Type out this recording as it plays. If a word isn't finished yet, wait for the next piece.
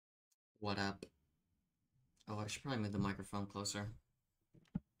What up? Oh, I should probably move the microphone closer.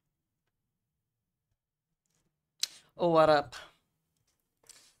 Oh, what up?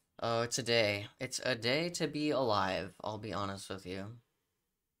 Oh, it's a day. It's a day to be alive, I'll be honest with you.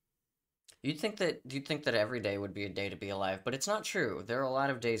 You'd think that every day would be a day to be alive, but it's not true. There are a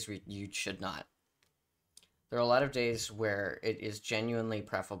lot of days where you should not. There are a lot of days where it is genuinely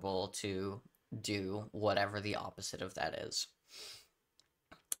preferable to do whatever the opposite of that is.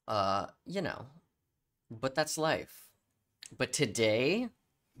 You know, but that's life. But today's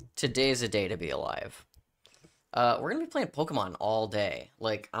a day to be alive. We're gonna be playing Pokemon all day.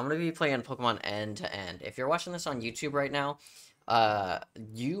 Like, I'm gonna be playing Pokemon end to end. If you're watching this on YouTube right now,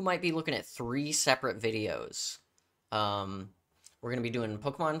 you might be looking at 3 separate videos. We're gonna be doing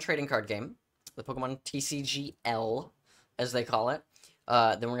Pokemon trading card game, the Pokemon TCGL, as they call it.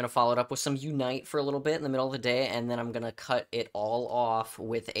 Then we're gonna follow it up with some Unite for a little bit in the middle of the day, and then I'm gonna cut it all off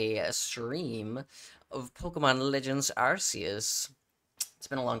with a stream of Pokemon Legends Arceus. It's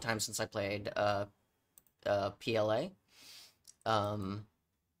been a long time since I played PLA.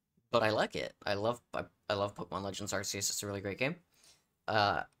 But I like it. I love Pokemon Legends Arceus. It's a really great game.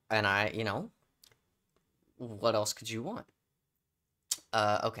 And what else could you want?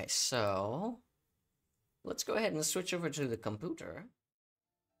 Okay, so let's go ahead and switch over to the computer.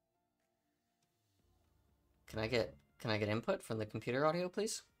 Can I get input from the computer audio,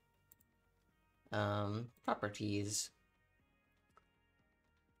 please? Properties.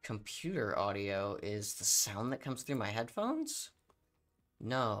 Computer audio is the sound that comes through my headphones?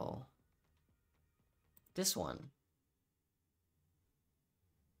 No. This one.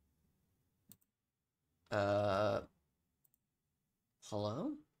 Hello?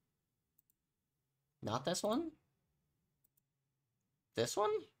 Not this one? This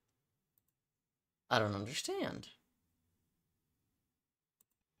one? I don't understand.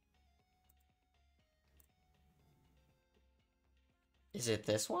 Is it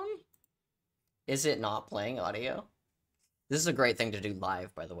this one? Is it not playing audio? This is a great thing to do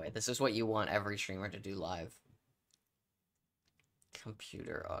live, by the way. This is what you want every streamer to do live.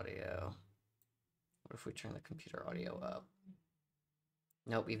 Computer audio. What if we turn the computer audio up?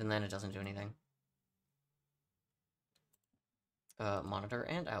 Nope, even then it doesn't do anything. Monitor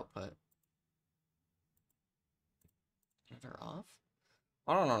and output. Monitor off?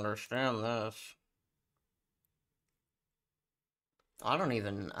 I don't understand this. I don't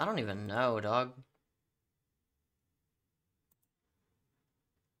even know, dog.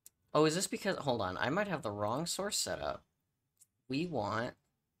 Oh, is this because, hold on, I might have the wrong source set up. What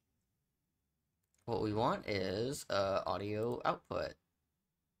we want is, audio output.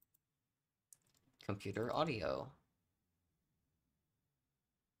 Computer audio.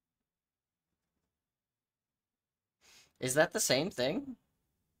 Is that the same thing?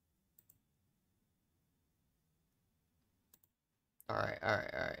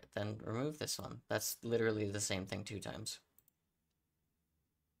 Alright. Then remove this one. That's literally the same thing 2 times.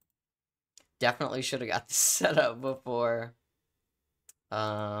 Definitely should have got this set up before.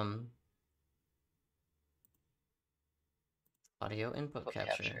 Audio input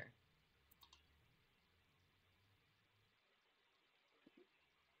capture.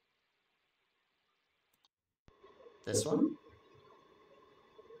 This one?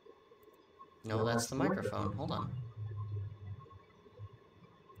 No, that's the microphone. Hold on.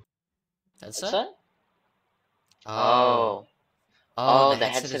 That's it? Oh. Oh, the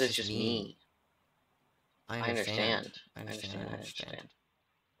headset is just me. I understand.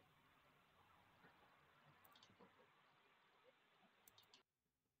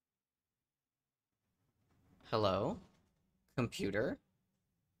 Hello? Computer?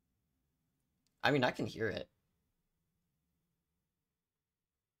 I mean, I can hear it.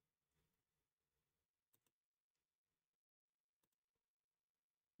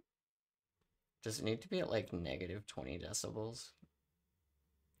 Does it need to be at, like, negative 20 decibels?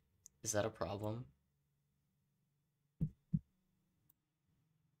 Is that a problem?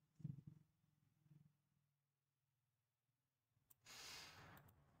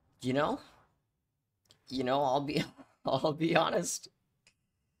 You know? I'll be I'll be honest.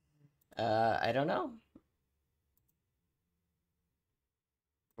 I don't know.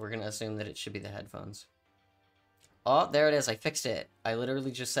 We're gonna assume that it should be the headphones. Oh, there it is. I fixed it. I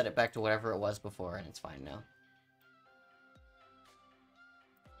literally just set it back to whatever it was before, and it's fine now.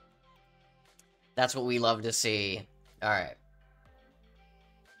 That's what we love to see. Alright.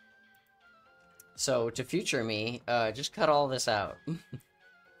 So, to future me, just cut all this out.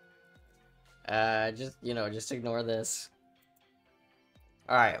 Just ignore this.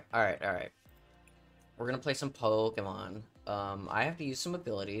 Alright. We're gonna play some Pokemon. I have to use some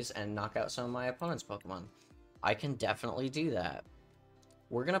abilities and knock out some of my opponent's Pokemon. I can definitely do that.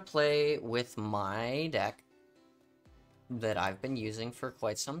 We're gonna play with my deck that I've been using for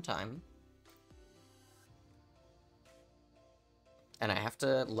quite some time. And I have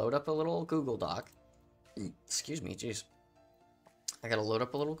to load up a little Google Doc. Excuse me, jeez. I gotta load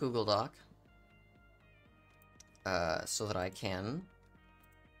up a little Google Doc. So that I can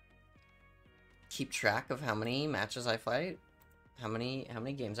keep track of how many matches I fight, how many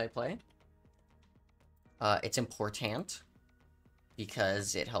games I play. It's important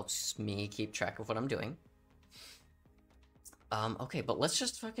because it helps me keep track of what I'm doing. Okay, but let's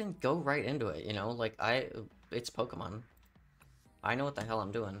just fucking go right into it, you know? Like, it's Pokemon. I know what the hell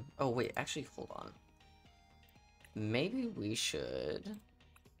I'm doing. Oh, wait, actually, hold on. Maybe we should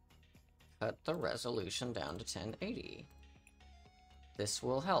cut the resolution down to 1080. This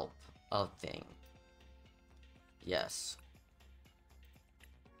will help a thing. Yes.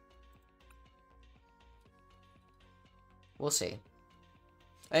 We'll see.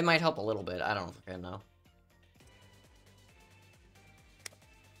 It might help a little bit. I don't fucking know.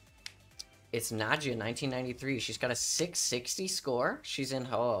 It's Nadia, 1993. She's got a 660 score. She's in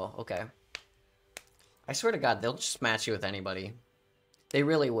Ho. Okay. I swear to God, they'll just match you with anybody. They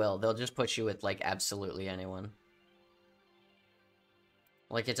really will. They'll just put you with, like, absolutely anyone.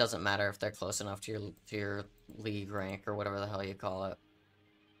 Like, it doesn't matter if they're close enough to your league rank or whatever the hell you call it.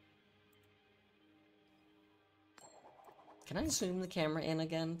 Can I zoom the camera in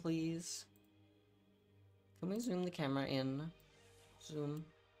again, please? Can we zoom the camera in? Zoom.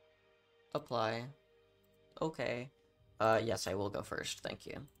 Apply. Okay. Yes, I will go first. Thank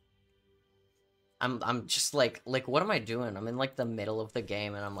you. I'm just like, what am I doing? I'm in, like, the middle of the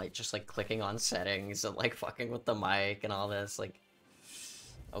game, and I'm, like, just, like, clicking on settings and, like, fucking with the mic and all this, like...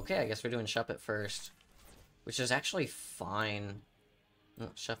 Okay, I guess we're doing Shuppet first. Which is actually fine. Oh,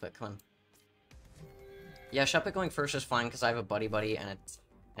 Shuppet, come on. Yeah, Shuppet going first is fine, because I have a Buddy and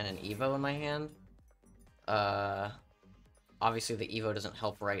an Evo in my hand. Obviously the Evo doesn't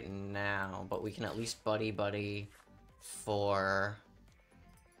help right now, but we can at least Buddy for...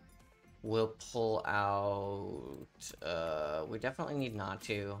 We'll pull out... we definitely need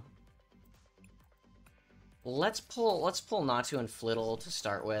Natu. Let's pull Natu and Flittle to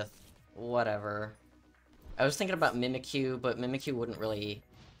start with. Whatever. I was thinking about Mimikyu, but Mimikyu wouldn't really...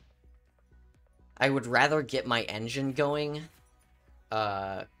 I would rather get my engine going.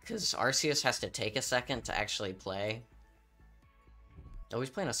 Because Arceus has to take a second to actually play. Oh, he's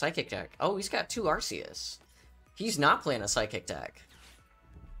playing a Psychic deck. Oh, he's got 2 Arceus. He's not playing a Psychic deck.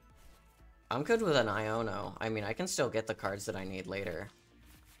 I'm good with an Iono. I mean, I can still get the cards that I need later.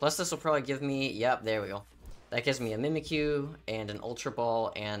 Plus, this will probably give me... Yep, there we go. That gives me a Mimikyu, and an Ultra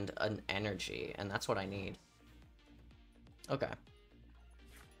Ball, and an Energy. And that's what I need. Okay.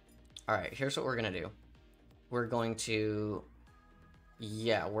 Alright, here's what we're gonna do. We're going to...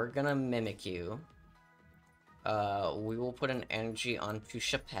 Yeah, we're gonna Mimikyu. We will put an Energy onto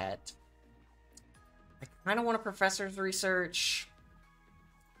Chapette. I kinda want a Professor's Research...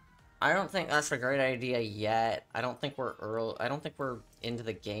 I don't think that's a great idea yet. I don't think we're into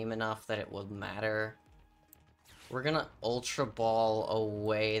the game enough that it will matter. We're gonna Ultra Ball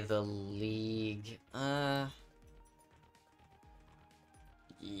away the League.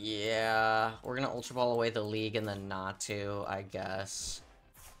 Yeah, we're gonna Ultra Ball away the League and then Natu, I guess.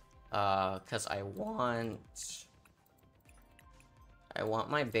 Cause I want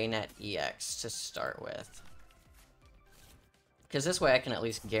my Baynet EX to start with. Because this way I can at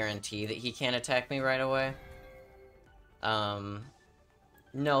least guarantee that he can't attack me right away. No,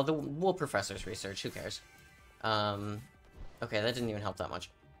 we'll Professor's Research, who cares? Okay, that didn't even help that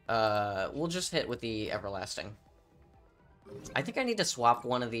much. We'll just hit with the Everlasting. I think I need to swap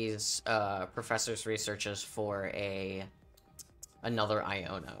one of these, Professor's Researches for another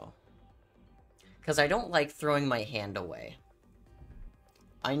Iono. Because I don't like throwing my hand away.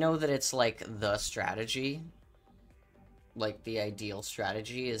 I know that it's, like, the strategy. Like, the ideal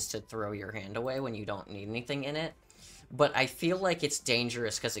strategy is to throw your hand away when you don't need anything in it. But I feel like it's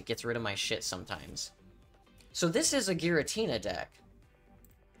dangerous because it gets rid of my shit sometimes. So this is a Giratina deck.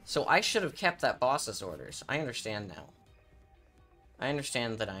 So I should have kept that boss's orders. I understand now. I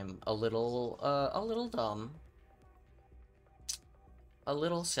understand that I'm a little dumb. A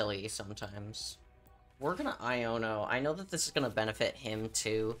little silly sometimes. We're gonna Iono. I know that this is gonna benefit him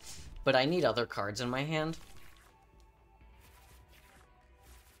too, but I need other cards in my hand.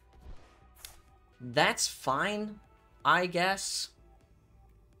 That's fine, I guess.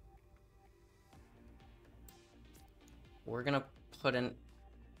 We're gonna put an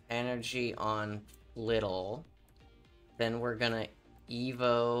Energy on Little. Then we're gonna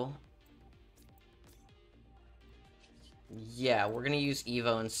Evo... Yeah, we're gonna use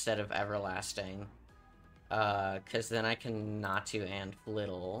Evo instead of Everlasting. Because then I can Natu and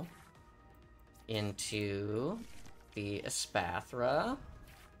Flittle into the Espathra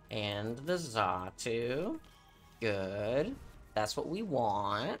and the Xatu. Good. That's what we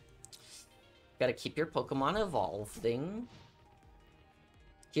want. Gotta keep your Pokemon evolving.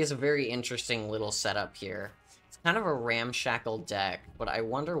 He has a very interesting little setup here. It's kind of a ramshackle deck, but I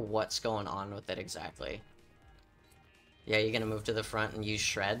wonder what's going on with it exactly. Yeah, you're gonna move to the front and use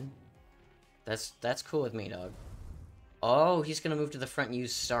Shred? That's cool with me, dog. Oh, he's gonna move to the front and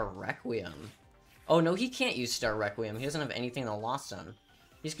use Star Requiem. Oh, no, he can't use Star Requiem. He doesn't have anything to Lost on.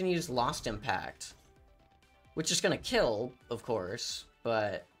 He's gonna use Lost Impact. Which is gonna kill, of course,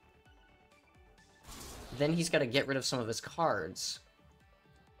 but... then he's gotta get rid of some of his cards.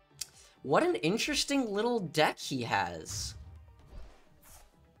 What an interesting little deck he has.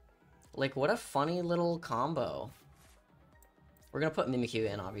 Like, what a funny little combo. We're gonna put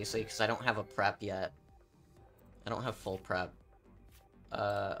Mimikyu in, obviously, because I don't have a prep yet. I don't have full prep.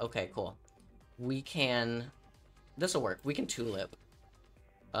 Okay, cool. We can... this'll work. We can Tulip.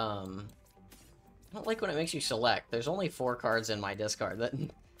 I don't like when it makes you select. There's only 4 cards in my discard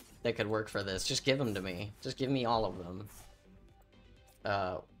that could work for this. Just give them to me. Just give me all of them.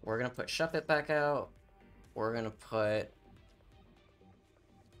 We're gonna put Shuppet back out. We're gonna put...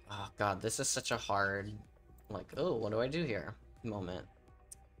 oh god, this is such a hard... like, oh, what do I do here? Moment.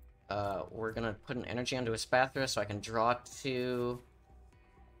 We're gonna put an energy onto Espathra so I can draw 2.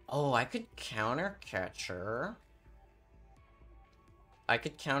 Oh, I could counter Catcher. I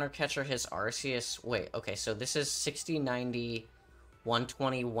could counter Catcher his Arceus. Wait, okay, so this is 60, 90,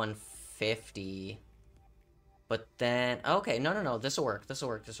 120, 150. But then... okay, no, this'll work, this'll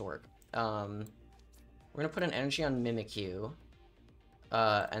work. We're gonna put an energy on Mimikyu.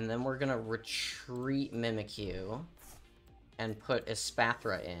 And then we're gonna retreat Mimikyu and put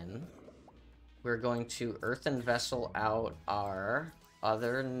Espathra in. We're going to Earthen Vessel out our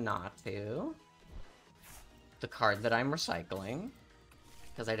other Natu. The card that I'm recycling.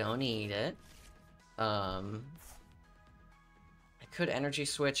 Because I don't need it. I could Energy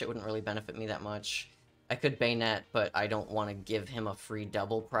Switch, it wouldn't really benefit me that much. I could Bayonet, but I don't want to give him a free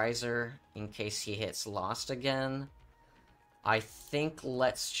double prizer in case he hits Lost again. I think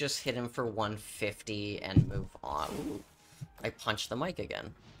let's just hit him for 150 and move on. Ooh, I punched the mic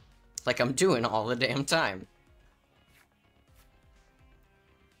again. Like I'm doing all the damn time.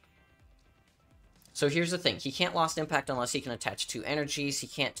 So here's the thing. He can't Lost Impact unless he can attach 2 energies. He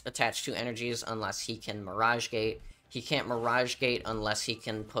can't attach 2 energies unless he can Mirage Gate. He can't Mirage Gate unless he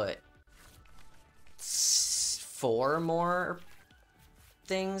can put 4 more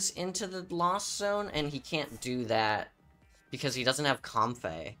things into the Lost Zone, and he can't do that because he doesn't have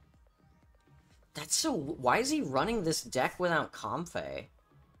Comfey. That's so... why is he running this deck without Comfey?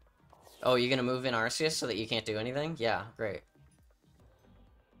 Oh, you're gonna move in Arceus so that you can't do anything? Yeah, great.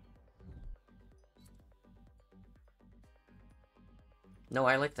 No,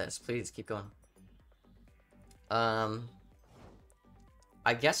 I like this. Please, keep going. I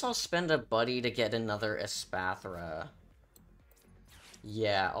guess I'll spend a buddy to get another Espathra.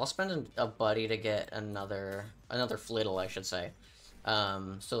 Yeah, I'll spend a buddy to get another Flittle, I should say.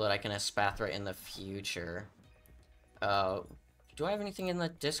 So that I can Espathra in the future. Do I have anything in the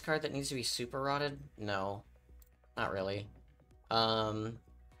discard that needs to be super rotted? No. Not really.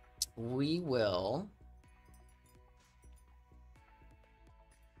 We will...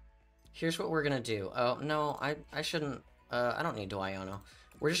 here's what we're gonna do. Oh, no, I shouldn't... I don't need Dwyono.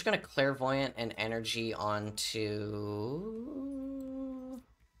 We're just gonna Clairvoyant and Energy onto...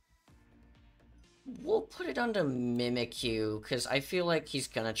 we'll put it onto Mimikyu, because I feel like he's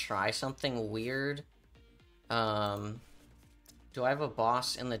gonna try something weird. Do I have a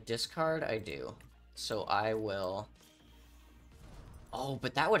boss in the discard? I do. So I will... oh,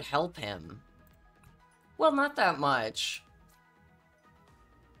 but that would help him. Well, not that much.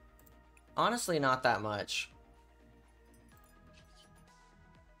 Honestly, not that much.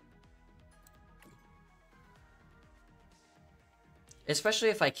 Especially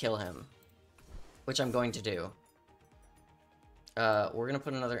if I kill him. Which I'm going to do. We're going to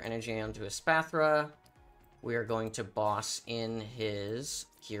put another energy onto Espathra. We are going to boss in his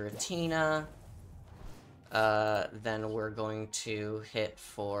Giratina. Then we're going to hit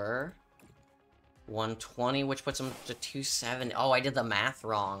for 120, which puts him to 270. Oh, I did the math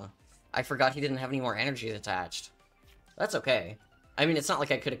wrong. I forgot he didn't have any more energies attached. That's okay. I mean, it's not like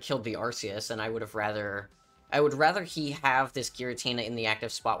I could have killed the Arceus, and I would rather he have this Giratina in the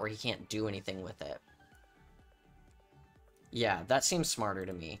active spot where he can't do anything with it. Yeah, that seems smarter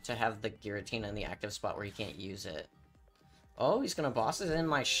to me, to have the Giratina in the active spot where he can't use it. Oh, he's gonna boss it in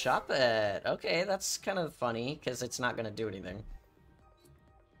my Shuppet. Okay, that's kind of funny, because it's not gonna do anything.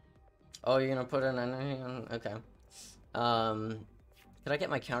 Oh, you're gonna put an energy on... Okay. Could I get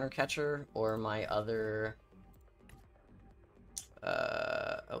my counter catcher or my other...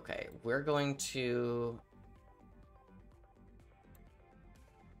 Okay, we're going to...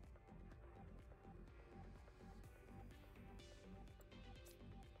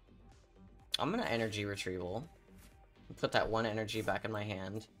 I'm gonna energy retrieval. Put that one energy back in my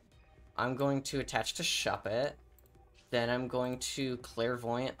hand. I'm going to attach to Shuppet. Then I'm going to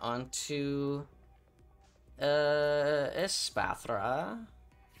clairvoyant onto Espathra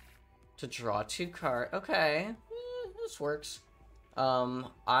to draw 2 cards. Okay, this works.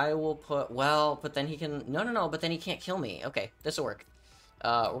 I will put, well, but then he can, no, but then he can't kill me. Okay, this will work.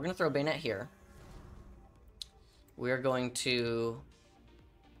 We're gonna throw Bayonet here. We're going to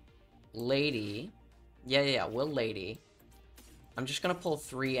Lady. Yeah, we'll Lady. I'm just gonna pull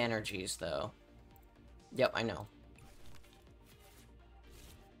 3 energies, though. Yep, I know.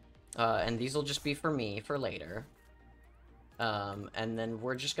 And these will just be for me for later. And then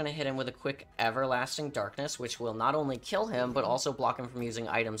we're just gonna hit him with a quick Everlasting Darkness, which will not only kill him, but also block him from using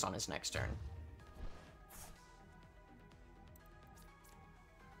items on his next turn.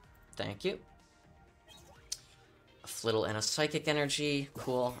 Thank you. A Flittle and a Psychic Energy.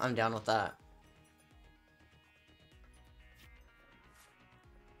 Cool, I'm down with that.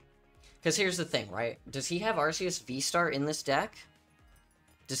 Because here's the thing, right? Does he have Arceus V-Star in this deck?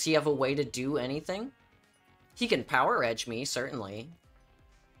 Does he have a way to do anything? He can Power Edge me, certainly.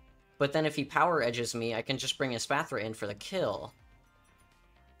 But then if he Power Edges me, I can just bring Espathra in for the kill.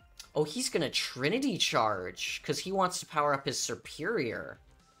 Oh, he's gonna Trinity Charge, because he wants to power up his Superior.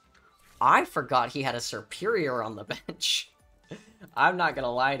 I forgot he had a Superior on the bench. I'm not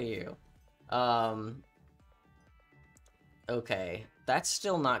gonna lie to you. Okay, that's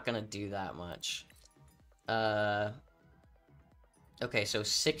still not gonna do that much. Okay, so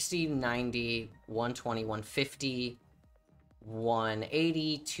 60, 90, 120, 150,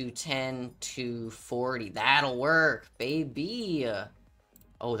 180, 210, 240. That'll work, baby!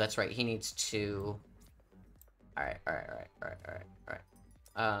 Oh, that's right, he needs 2. Alright.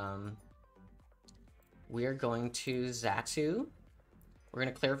 We're going to Xatu. We're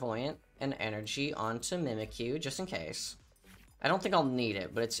going to Clairvoyant and Energy onto Mimikyu, just in case. I don't think I'll need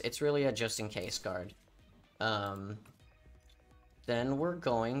it, but it's really a just-in-case card. Then we're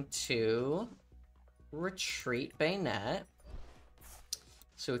going to retreat Bayonet,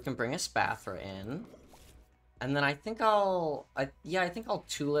 so we can bring Espathra in. And then I think I'll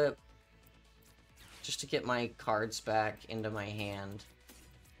Tulip, just to get my cards back into my hand.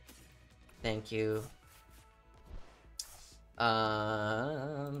 Thank you.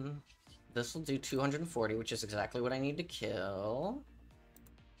 This will do 240, which is exactly what I need to kill.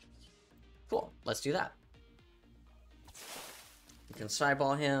 Cool, let's do that. We can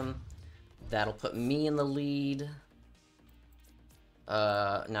sideball him. That'll put me in the lead.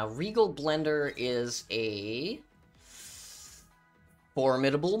 Now, Regal Blender is a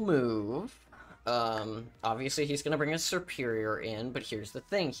formidable move. Obviously he's gonna bring a Superior in, but here's the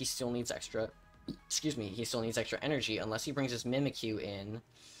thing, he still needs extra... Excuse me, he still needs extra energy, unless he brings his Mimikyu in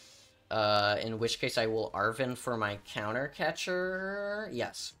which case I will Arven for my counter catcher.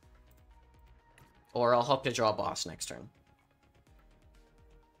 Yes. Or I'll hope to draw a boss next turn.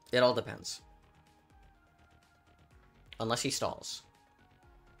 It all depends. Unless he stalls.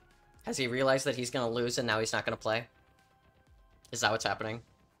 Has he realized that he's gonna lose and now he's not gonna play? Is that what's happening?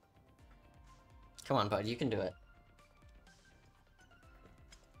 Come on, bud, you can do it.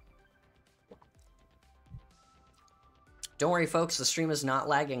 Don't worry, folks, the stream is not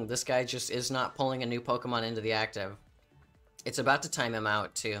lagging. This guy just is not pulling a new Pokemon into the active. It's about to time him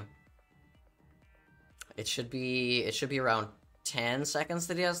out, too. It should be around 10 seconds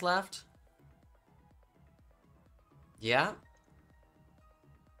that he has left. Yeah.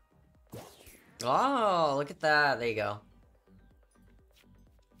 Oh, look at that. There you go.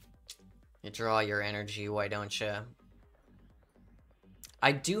 You draw your energy, why don't you?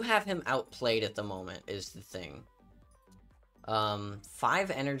 I do have him outplayed at the moment, is the thing.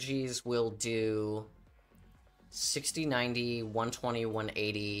 5 energies will do 60, 90, 120,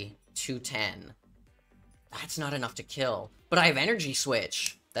 180, 210. That's not enough to kill. But I have Energy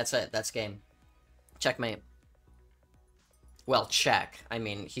Switch. That's it. That's game. Checkmate. Well, check. I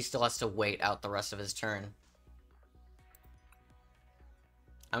mean, he still has to wait out the rest of his turn.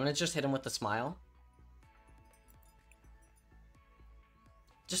 I'm gonna just hit him with the smile.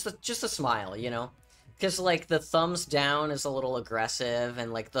 Just a smile, you know? Because, like, the thumbs down is a little aggressive,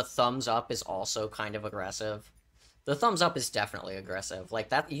 and, like, the thumbs up is also kind of aggressive. The thumbs up is definitely aggressive. Like,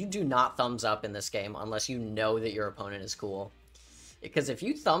 that, you do not thumbs up in this game unless you know that your opponent is cool. Because if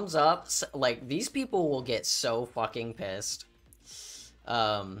you thumbs up, like, these people will get so fucking pissed.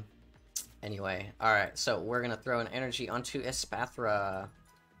 Anyway, alright, so we're gonna throw an energy onto Espathra.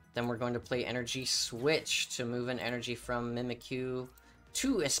 Then we're going to play Energy Switch to move an energy from Mimikyu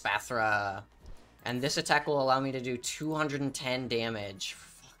to Espathra. And this attack will allow me to do 210 damage.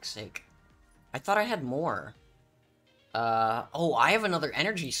 For fuck's sake. I thought I had more. Oh, I have another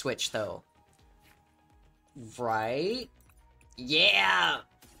energy switch, though. Right? Yeah!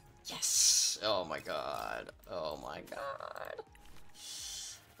 Yes! Oh my god. Oh my god.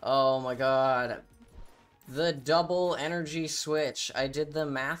 Oh my god. The double energy switch. I did the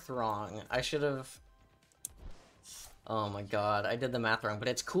math wrong. I should have... Oh my god, I did the math wrong, but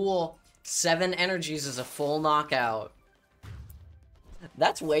it's cool. 7 energies is a full knockout.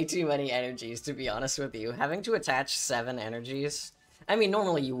 That's way too many energies, to be honest with you. Having to attach 7 energies... I mean,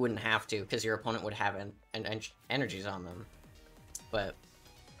 normally you wouldn't have to, because your opponent would have energies on them. But...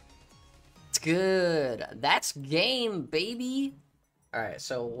 it's good. That's game, baby! Alright,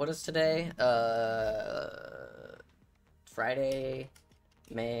 so what is today? Friday,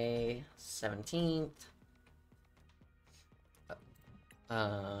 May 17th.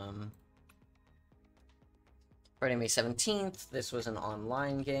 Friday, May 17th, this was an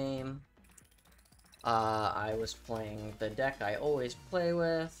online game. I was playing the deck I always play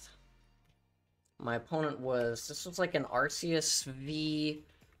with. My opponent was, this was like an Arceus V...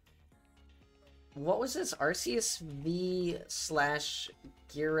 What was this? Arceus V /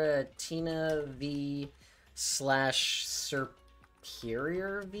 Giratina V /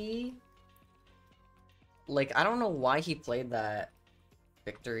 Superior V? Like, I don't know why he played that.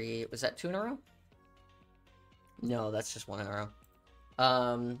 Victory. Was that 2 in a row? No, that's just 1 in a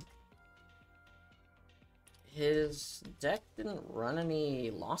row. His deck didn't run any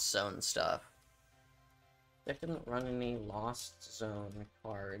Lost Zone stuff. Deck didn't run any Lost Zone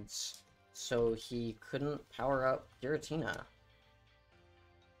cards. So he couldn't power up Giratina.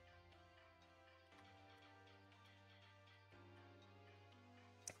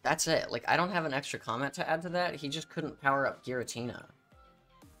 That's it. Like, I don't have an extra comment to add to that. He just couldn't power up Giratina.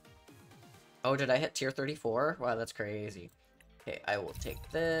 Oh, did I hit tier 34? Wow, that's crazy. Okay, I will take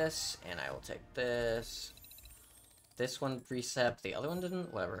this, and I will take this. This one precept, the other one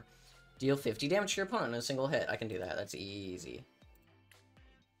didn't? Whatever. Deal 50 damage to your opponent in a single hit. I can do that. That's easy.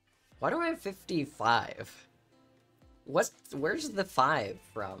 Why do I have 55? Where's the 5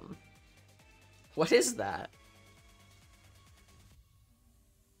 from? What is that?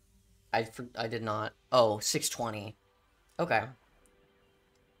 I did not... Oh, 620. Okay.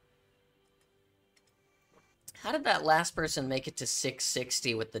 How did that last person make it to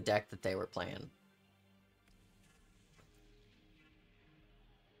 660 with the deck that they were playing?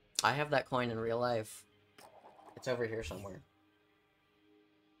 I have that coin in real life. It's over here somewhere.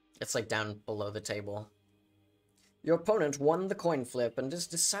 It's like down below the table. Your opponent won the coin flip and is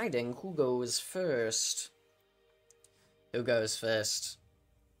deciding who goes first. Who goes first?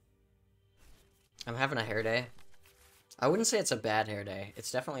 I'm having a hair day. I wouldn't say it's a bad hair day. It's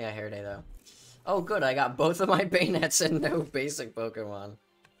definitely a hair day, though. Oh, good. I got both of my Bayonets and no basic Pokemon.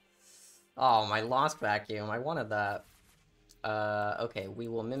 Oh, my Lost Vacuum. I wanted that. Okay. We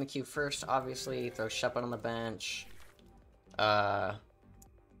will Mimikyu first, obviously. Throw Shuppet on the bench. Damn.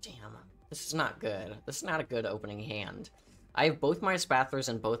 This is not good. This is not a good opening hand. I have both my Espathras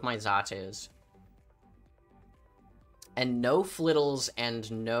and both my Zatus. And no Flittles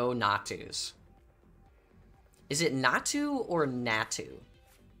and no Natus. Is it Natu or Natu?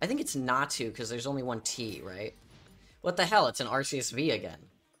 I think it's Natu, because there's only one T, right? What the hell? It's an Arceus V again.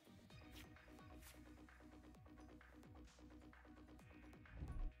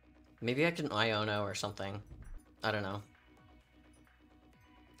 Maybe I can Iono or something. I don't know.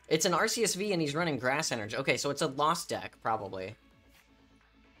 It's an Arceus V and he's running Grass Energy. Okay, so it's a Lost deck, probably.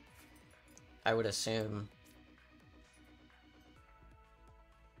 I would assume.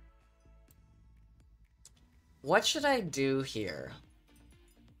 What should I do here?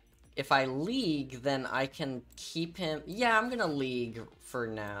 If I League, then I can keep him... Yeah, I'm gonna League for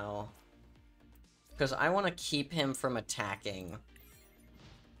now. Because I want to keep him from attacking.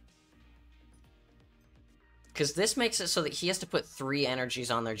 Because this makes it so that he has to put 3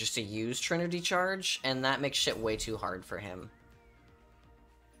 energies on there just to use Trinity Charge, and that makes shit way too hard for him.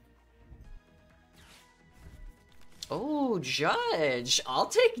 Oh, Judge! I'll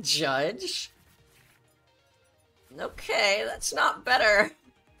take Judge! Okay, that's not better.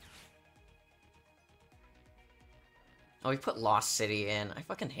 Oh, we put Lost City in. I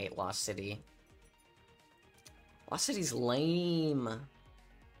fucking hate Lost City. Lost City's lame.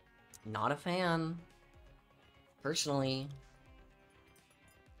 Not a fan. Personally.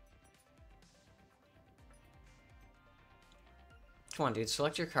 Come on, dude.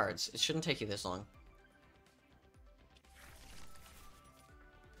 Select your cards. It shouldn't take you this long.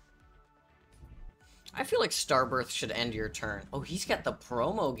 I feel like Starbirth should end your turn. Oh, he's got the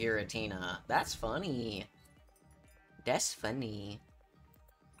promo Giratina. That's funny. That's funny.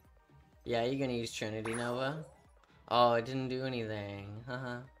 Yeah, you're gonna use Trinity Nova? Oh, it didn't do anything.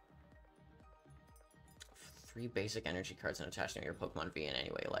 Haha. 3 basic energy cards and attached to your Pokemon V in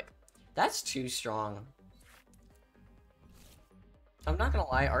anyway. Like, that's too strong. I'm not gonna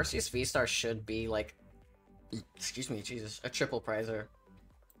lie, Arceus V-Star should be, like... Excuse me, Jesus. A triple prizer.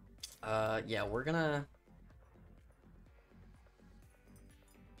 Yeah, we're gonna...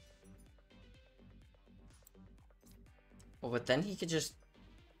 Well, but then he could just...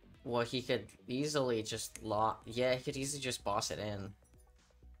 Well, he could easily just Yeah, he could easily just boss it in.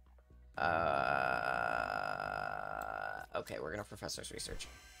 Okay, we're gonna Professor's Research.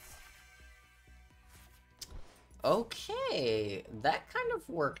 Okay, that kind of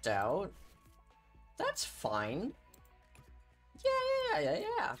worked out. That's fine.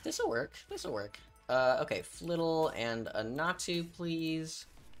 Yeah. This'll work. This'll work. Okay, Flittle and a Natu, please.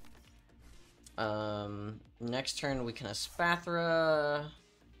 Next turn we can Espathra.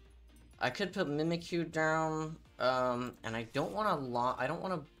 I could put Mimikyu down, and I don't want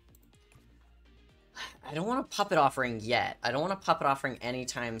to Puppet Offering yet. I don't want to Puppet Offering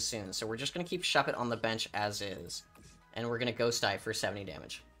anytime soon, so we're just gonna keep Shuppet on the bench as is. And we're gonna Ghost Dive for 70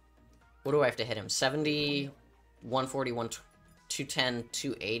 damage. What do I have to hit him? 70, 140, 210,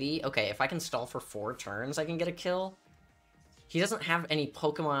 280? Okay, if I can stall for 4 turns, I can get a kill. He doesn't have any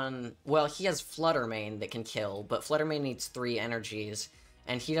Pokemon... Well, he has Fluttermane that can kill, but Fluttermane needs 3 energies,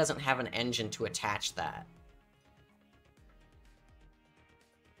 and he doesn't have an engine to attach that.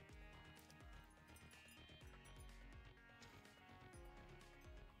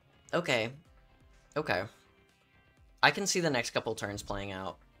 Okay. Okay. I can see the next couple turns playing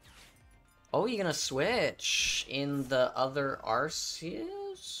out. Oh, you're gonna switch in the other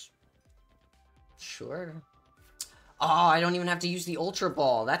Arceus? Sure. Oh, I don't even have to use the Ultra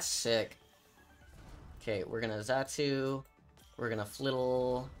Ball. That's sick. Okay, we're gonna Xatu. We're gonna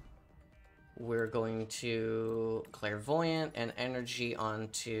Flittle. We're going to Clairvoyant and Energy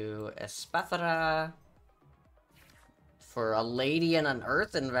onto Espathra. For a Lady and an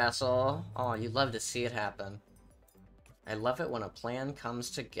Earthen Vessel. Oh, you'd love to see it happen. I love it when a plan comes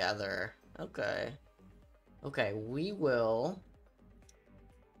together. Okay. Okay, we will...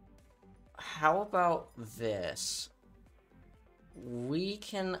 How about this? We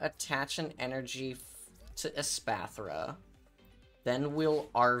can attach an energy to Espathra. Then we'll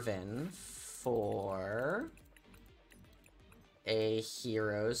Arven for a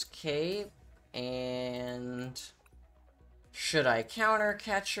Hero's Cape. And... Should I counter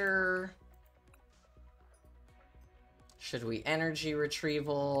Catcher? Should we Energy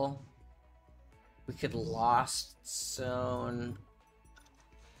Retrieval? We could Lost Zone.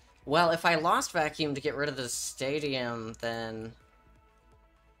 Well, if I Lost Vacuum to get rid of the Stadium, then...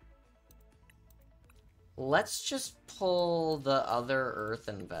 Let's just pull the other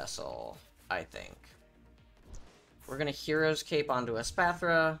Earthen Vessel, I think. We're gonna Hero's Cape onto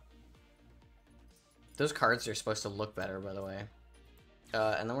Espathra. Those cards are supposed to look better, by the way.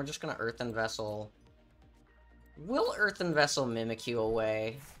 And then we're just gonna Earthen Vessel. Will Earthen Vessel Mimikyu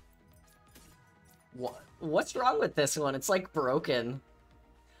away? What's wrong with this one? It's like broken.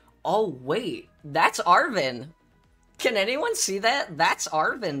 Oh, wait. That's Arven! Can anyone see that? That's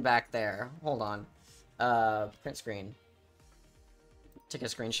Arven back there. Hold on. Print screen. Take a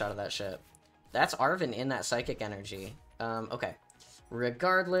screenshot of that shit. That's Arven in that Psychic Energy. Okay.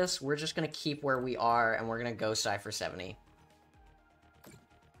 Regardless, we're just gonna keep where we are, and we're gonna Ghost Dive for 70.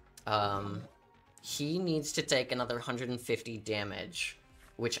 He needs to take another 150 damage,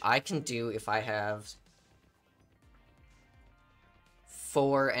 which I can do if I have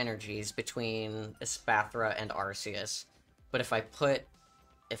 4 energies between Espathra and Arceus. But if I put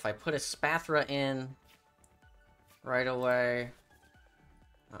Espathra in right away,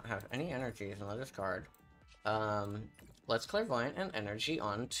 I don't have any energies in this card. Let's Clairvoyant and Energy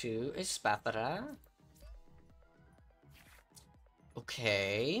onto Espathra.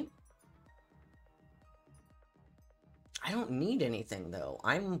 Okay. I don't need anything, though.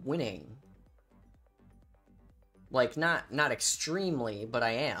 I'm winning. Like, not extremely, but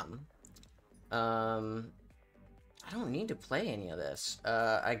I am. I don't need to play any of this.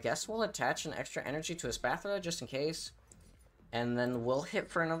 I guess we'll attach an extra energy to Espathra, just in case. And then we'll hit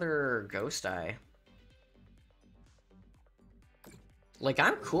for another Ghost Eye. Like,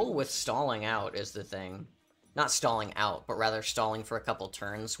 I'm cool with stalling out, is the thing. Not stalling out, but rather stalling for a couple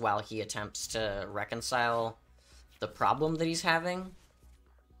turns while he attempts to reconcile the problem that he's having.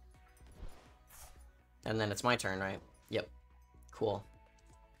 And then it's my turn, right? Yep. Cool.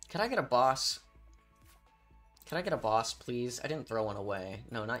 Could I get a boss? Could I get a boss, please? I didn't throw one away.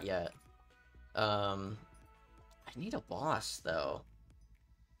 No, not yet. I need a boss, though.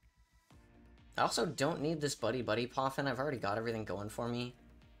 I also don't need this buddy poffin. I've already got everything going for me.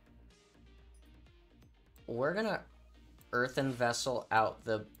 We're gonna earthen vessel out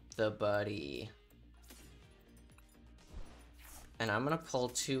the buddy. And I'm gonna pull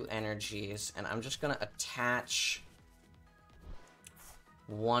 2 energies, and I'm just gonna attach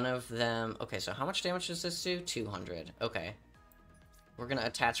one of them. Okay, so how much damage does this do? 200. Okay. We're gonna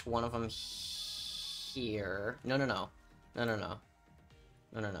attach one of them here. No.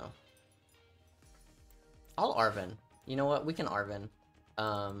 I'll Arven. You know what? We can Arven.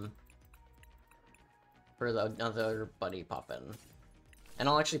 For another buddy poppin'. And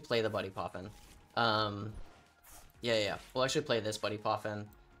I'll actually play the buddy poppin'. Yeah. We'll actually play this buddy poffin,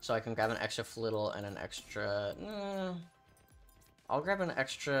 so I can grab an extra flittle and an extra... I'll grab an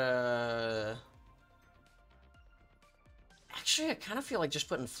extra... Actually, I kind of feel like just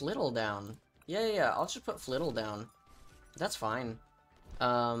putting flittle down. Yeah, I'll just put flittle down. That's fine.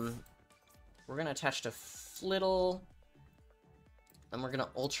 We're gonna attach to flittle. Then we're gonna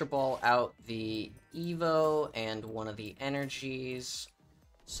Ultra Ball out the Evo and one of the energies,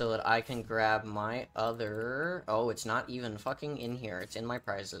 so that I can grab my other... Oh, it's not even fucking in here. It's in my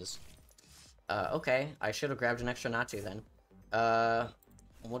prizes. Okay. I should have grabbed an extra Natu then.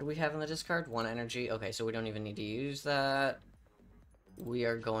 What do we have in the discard? 1 energy. Okay, so we don't even need to use that. We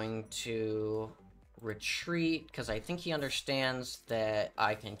are going to retreat, because I think he understands that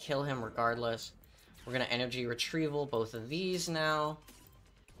I can kill him regardless. We're gonna energy retrieval both of these now.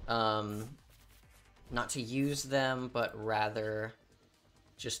 Not to use them, but rather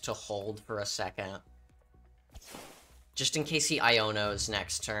just to hold for a second. Just in case he Ionos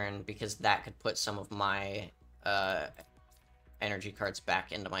next turn, because that could put some of my energy cards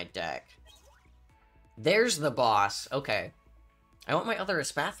back into my deck. There's the boss. Okay. I want my other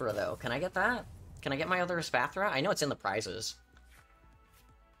Espathra, though. Can I get that? Can I get my other Espathra? I know it's in the prizes.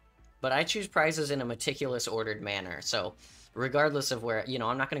 But I choose prizes in a meticulous, ordered manner, so regardless of where, you know,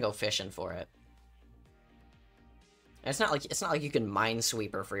 I'm not gonna go fishing for it. And it's not like you can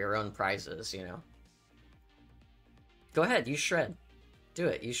Minesweeper for your own prizes, you know. Go ahead, use Shred. Do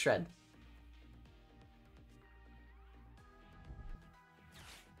it, use Shred.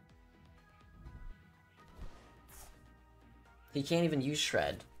 He can't even use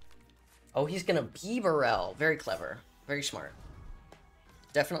Shred. Oh, he's gonna Beaverell. Very clever. Very smart.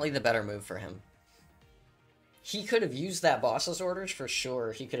 Definitely the better move for him. He could have used that boss's orders for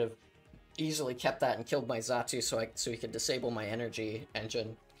sure. He could have easily kept that and killed my Xatu so he could disable my energy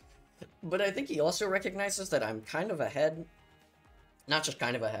engine. But I think he also recognizes that I'm kind of ahead. Not just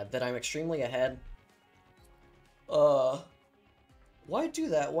kind of ahead, that I'm extremely ahead. Why do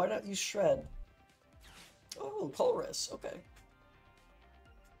that? Why not use Shred? Oh, Pulris, okay.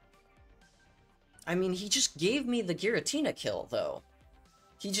 I mean, he just gave me the Giratina kill, though.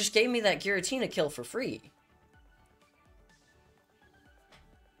 He just gave me that Giratina kill for free.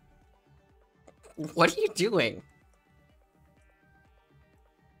 What are you doing?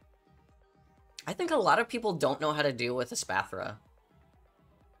 I think a lot of people don't know how to deal with Espathra.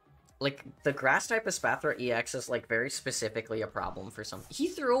 Like, the Grass-type Espathra EX is, like, very specifically a problem for some... He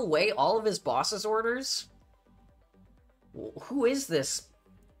threw away all of his boss's orders? Who is this?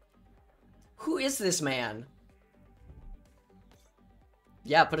 Who is this man?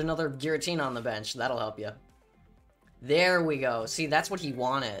 Yeah, put another Giratina on the bench. That'll help you. There we go. See, that's what he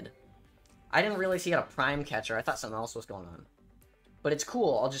wanted. I didn't realize he had a Prime Catcher. I thought something else was going on. But it's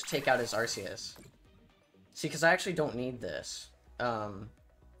cool. I'll just take out his Arceus. See, because I actually don't need this.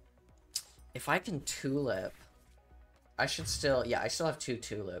 If I can Tulip... I should still... Yeah, I still have 2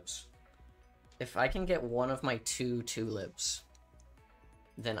 Tulips. If I can get one of my 2 Tulips,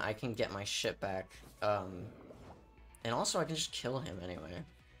 then I can get my shit back. And also I can just kill him anyway.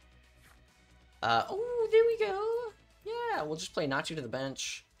 Oh, there we go! Yeah, we'll just play Natu to the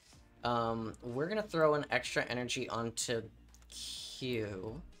bench. We're gonna throw an extra energy onto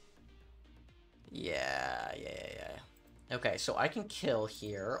Q. Yeah. Okay, so I can kill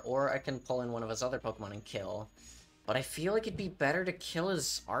here, or I can pull in one of his other Pokemon and kill. But I feel like it'd be better to kill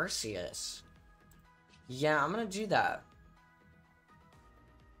his Arceus. Yeah, I'm gonna do that.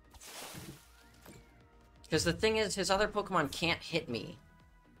 Because the thing is, his other Pokemon can't hit me.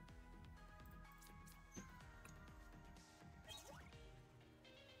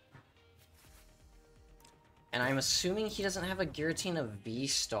 And I'm assuming he doesn't have a Giratina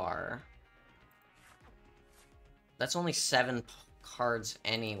V-Star. That's only 7 cards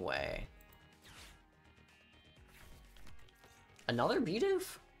anyway. Another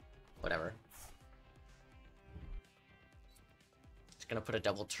Bidoof? Whatever. Just gonna put a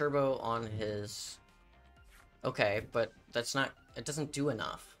double turbo on his... Okay, but that's not... It doesn't do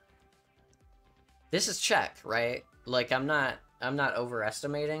enough. This is check, right? Like, I'm not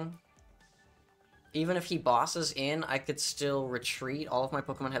overestimating. Even if he bosses in, I could still retreat. All of my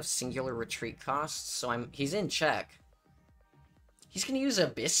Pokemon have singular retreat costs, so he's in check. He's gonna use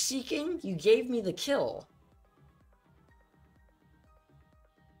Abyss Seeking? You gave me the kill.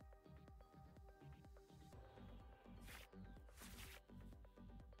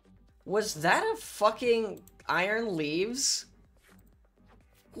 Was that a fucking Iron Leaves?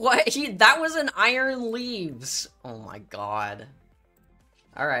 What? That was an Iron Leaves! Oh my god.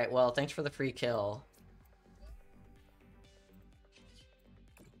 Alright, well, thanks for the free kill.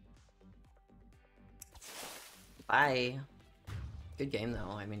 Bye. Good game,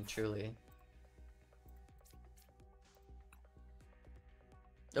 though. I mean, truly.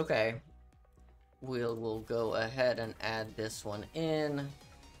 Okay. We'll go ahead and add this one in.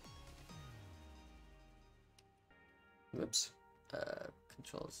 Whoops.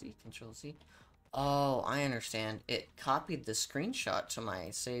 Control Z, Control Z. Oh, I understand. It copied the screenshot to my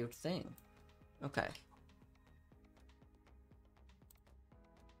saved thing. Okay.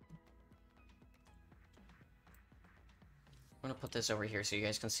 I'm gonna put this over here so you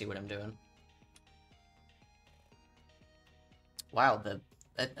guys can see what I'm doing. Wow,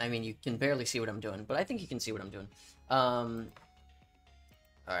 I mean, you can barely see what I'm doing, but I think you can see what I'm doing. Alright,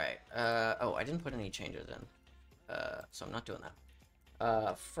 oh, I didn't put any changes in. So I'm not doing that.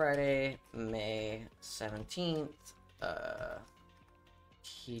 Friday, May 17th,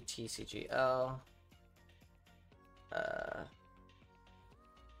 TCGL,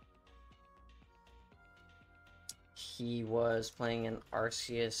 he was playing an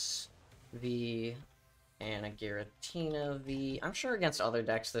Arceus V and a Giratina V. I'm sure against other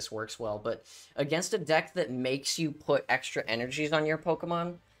decks this works well, but against a deck that makes you put extra energies on your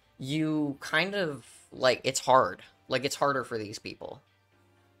Pokemon, you kind of, like, it's hard. Like, it's harder for these people.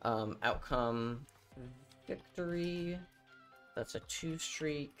 Outcome, victory. That's a 2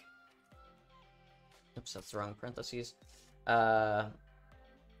 streak. Oops, that's the wrong parentheses.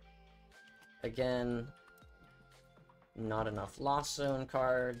 Again, not enough Lost Zone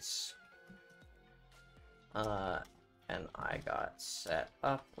cards. And I got set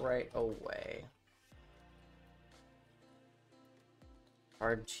up right away.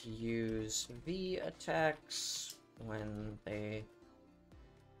 Hard to use V attacks when they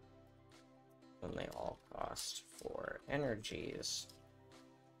all cost 4 energies,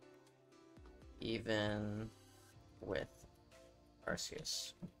 even with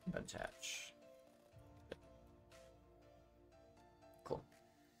Arceus attached. Cool.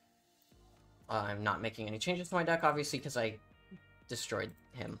 I'm not making any changes to my deck, obviously, because I destroyed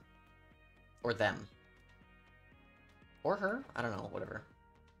him. Or them. Or her? I don't know, whatever.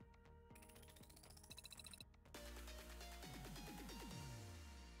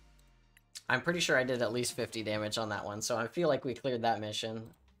 I'm pretty sure I did at least 50 damage on that one, so I feel like we cleared that mission.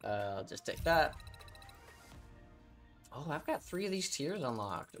 I'll just take that. Oh, I've got 3 of these tiers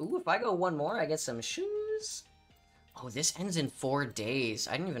unlocked. Ooh, if I go 1 more, I get some shoes. Oh, this ends in 4 days.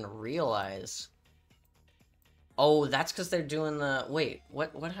 I didn't even realize. Oh, that's because they're doing the... Wait,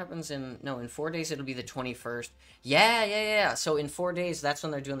 what happens in... No, in 4 days it'll be the 21st. Yeah. So in 4 days, that's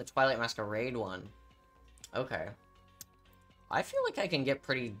when they're doing the Twilight Masquerade one. Okay. I feel like I can get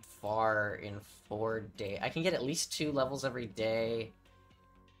pretty far in 4 days. I can get at least 2 levels every day,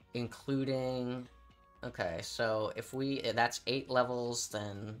 including... Okay, so if that's 8 levels,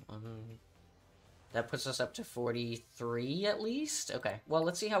 then that puts us up to 43 at least? Okay, well,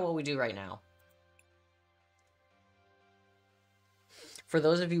 let's see how well we do right now. For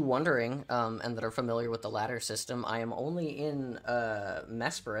those of you wondering, and that are familiar with the ladder system, I am only in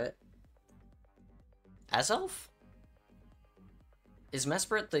Mesprit. Azelf? Is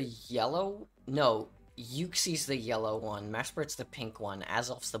Mesprit the yellow? No, Uxie's the yellow one. Mesprit's the pink one.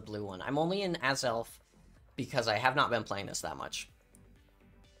 Azelf's the blue one. I'm only in Azelf because I have not been playing this that much.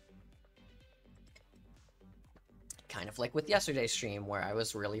 Kind of like with yesterday's stream, where I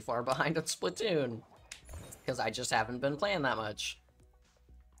was really far behind on Splatoon. Because I just haven't been playing that much.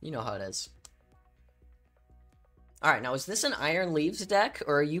 You know how it is. Alright, now is this an Iron Leaves deck,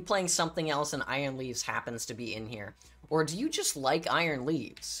 or are you playing something else and Iron Leaves happens to be in here? Or do you just like Iron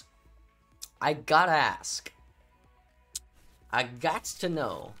Leaves? I gotta ask. I got to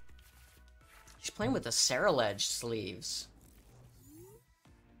know. He's playing with the Sarah-Ledge sleeves.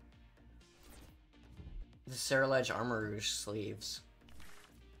 The Sarah-Ledge Armor Rouge sleeves.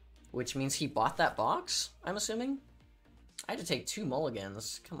 Which means he bought that box, I'm assuming? I had to take 2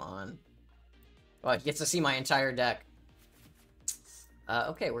 mulligans. Come on. Oh, he gets to see my entire deck.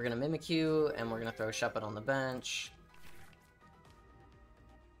 Okay, we're gonna Mimikyu, and we're gonna throw Shuppet on the bench.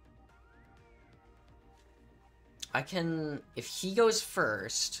 I can... If he goes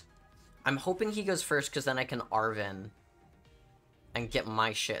first... I'm hoping he goes first, because then I can Arven and get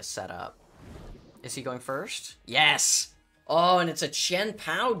my shit set up. Is he going first? Yes! Oh, and it's a Chen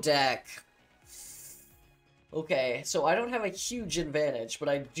Pao deck! Okay, so I don't have a huge advantage, but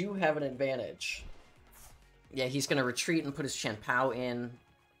I do have an advantage. Yeah, he's gonna retreat and put his Chen Pao in.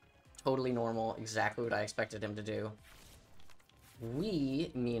 Totally normal, exactly what I expected him to do. We,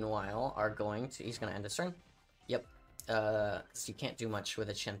 meanwhile, are going to... He's gonna end his turn. Yep. So you can't do much with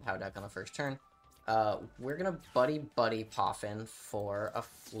a Chen Pao deck on the first turn. We're gonna Buddy Poffin for a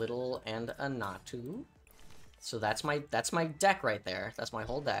Flittle and a Natu. So that's my deck right there. That's my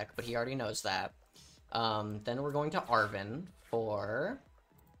whole deck, but he already knows that. Then we're going to Arven for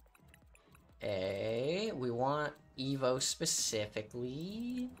a... We want Evo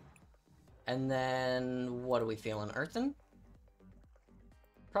specifically. And then, what are we feeling? Earthen?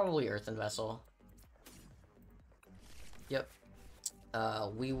 Probably Earthen Vessel. Yep.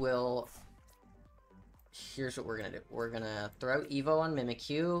 We will... Here's what we're gonna do. We're gonna throw out Evo on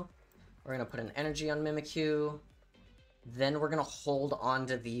Mimikyu. We're gonna put an energy on Mimikyu. Then we're gonna hold on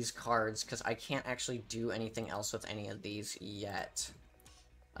to these cards, because I can't actually do anything else with any of these yet.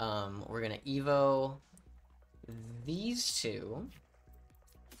 We're gonna Evo these two.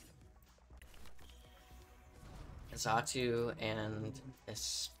 Xatu and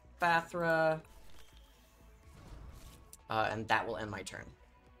Espathra. And that will end my turn.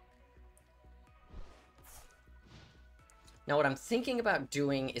 Now what I'm thinking about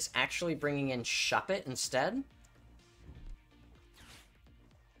doing is actually bringing in Shuppet instead.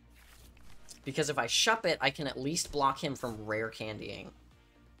 Because if I Shuppet, I can at least block him from rare candying.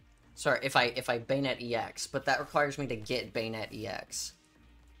 Sorry, if I Bayonet EX, but that requires me to get Bayonet EX.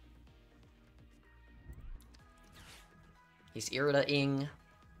 He's Irida-ing.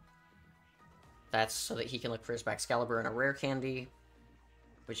 That's so that he can look for his Baxcalibur and a rare candy,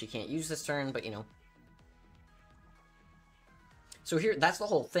 which he can't use this turn, but you know. So here, that's the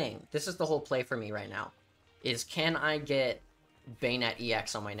whole thing. This is the whole play for me right now. Is can I get Bayonet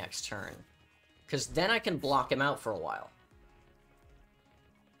EX on my next turn? Because then I can block him out for a while.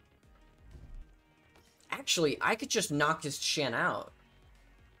 Actually, I could just knock his Chen out.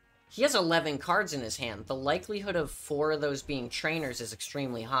 He has 11 cards in his hand. The likelihood of 4 of those being trainers is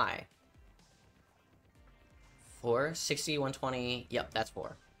extremely high. 4, 60, 120. Yep, that's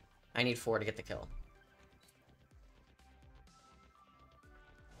 4. I need 4 to get the kill.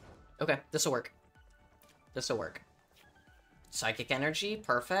 Okay, this'll work. This'll work. Psychic Energy,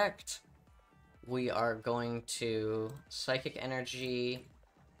 perfect. We are going to Psychic Energy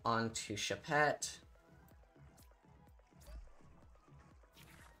onto Shuppet.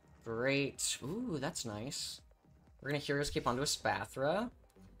 Great. Ooh, that's nice. We're gonna Hero's Cape onto Espathra.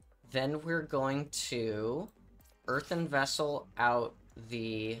 Then we're going to Earthen Vessel out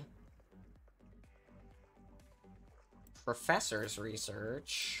the Professor's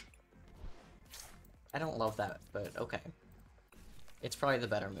Research. I don't love that, but okay. It's probably the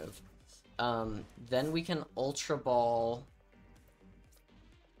better move. Then we can Ultra Ball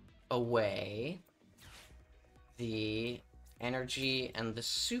away the energy and the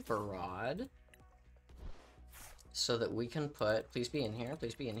Super Rod so that we can put... Please be in here,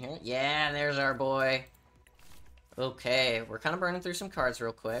 please be in here. Yeah, there's our boy. Okay, we're kind of burning through some cards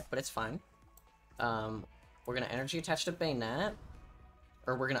real quick, but it's fine. We're going to energy attach to Bayonet.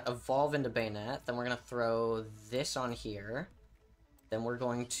 Or we're going to evolve into Bayonet. Then we're going to throw this on here. Then we're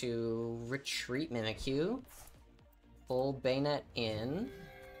going to retreat Mimikyu. Pull Bayonet in.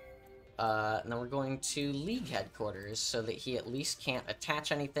 And then we're going to League Headquarters so that he at least can't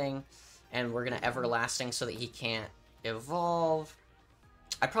attach anything. And we're going to Everlasting so that he can't evolve.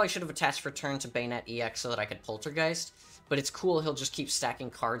 I probably should have attached for turn to Bayonet EX so that I could Poltergeist. But it's cool, he'll just keep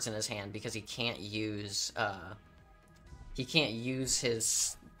stacking cards in his hand because he can't use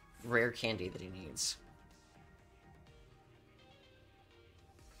his rare candy that he needs.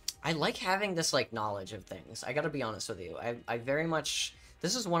 I like having this, like, knowledge of things. I gotta be honest with you. I very much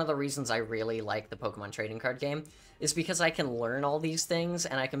This is one of the reasons I really like the Pokemon trading card game, is because I can learn all these things,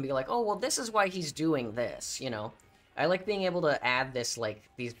 and I can be like, oh, well, this is why he's doing this, you know? I like being able to add this, like,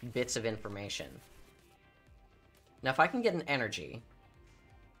 these bits of information. Now, if I can get an energy...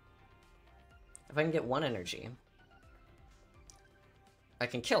 If I can get one energy... I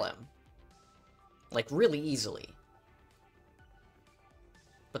can kill him. Like, really easily.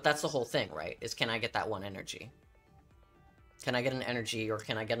 But that's the whole thing, right? Is can I get that one energy? Can I get an energy, or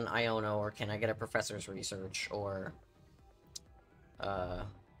can I get an Iono, or can I get a Professor's Research, or... Well,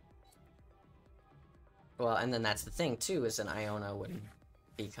 and then that's the thing, too, is an Iono would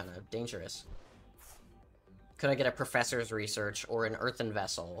be kind of dangerous. Could I get a Professor's Research, or an Earthen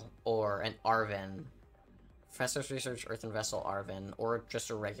Vessel, or an Arven? Professor's Research, Earthen Vessel, Arven, or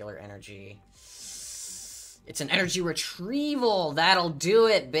just a regular energy. It's an energy retrieval! That'll do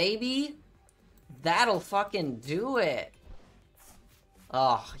it, baby! That'll fucking do it!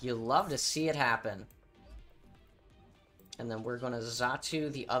 Oh, you love to see it happen. And then we're gonna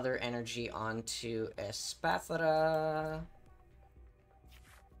Xatu the other energy onto Espathra.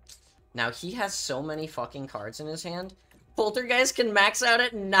 Now, he has so many fucking cards in his hand. Poltergeist can max out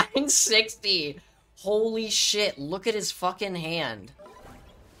at 960! Holy shit, look at his fucking hand.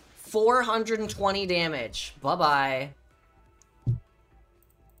 420 damage. Bye-bye.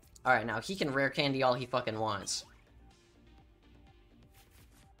 Alright, now he can rare candy all he fucking wants.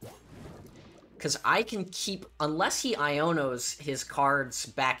 Because I can keep... Unless he Ionos his cards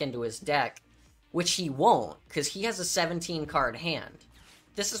back into his deck, which he won't, because he has a 17-card hand.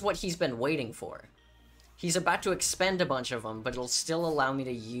 This is what he's been waiting for. He's about to expend a bunch of them, but it'll still allow me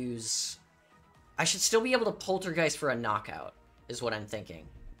to use... I should still be able to Poltergeist for a knockout, is what I'm thinking.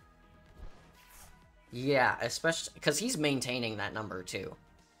 Yeah, especially... Because he's maintaining that number, too.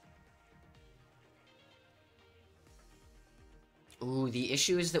 Ooh, the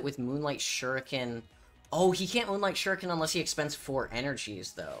issue is that with Moonlight Shuriken... Oh, he can't Moonlight Shuriken unless he expends 4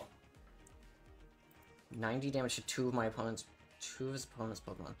 energies, though. 90 damage to 2 of my opponents... 2 of his opponent's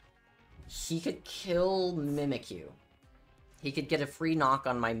Pokemon. He could kill Mimikyu. He could get a free knock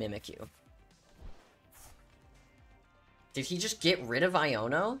on my Mimikyu. Did he just get rid of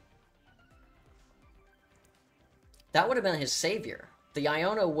Iono? That would have been his savior. The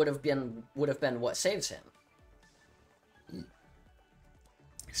Iono would have been what saves him.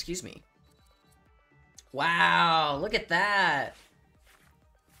 Excuse me. Wow, look at that.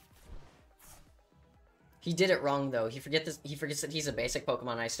 He did it wrong though. He forgets that he's a basic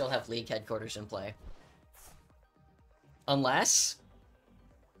Pokemon and I still have League Headquarters in play. Unless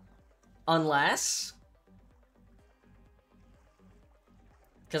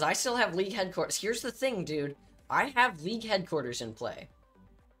because I still have League Headquarters. Here's the thing, dude. I have League Headquarters in play.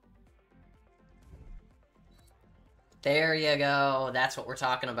 There you go. That's what we're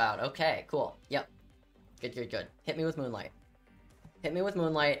talking about. Okay, cool. Yep. Good, good, good. Hit me with Moonlight. Hit me with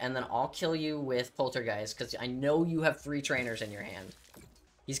Moonlight, and then I'll kill you with Poltergeist, because I know you have 3 trainers in your hand.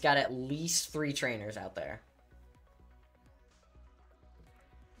 He's got at least 3 trainers out there.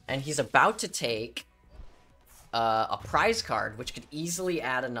 And he's about to take a prize card, which could easily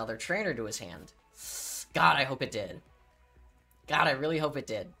add another trainer to his hand. God, I hope it did. God, I really hope it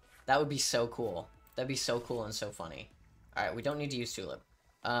did. That would be so cool. That'd be so cool and so funny. Alright, we don't need to use Tulip.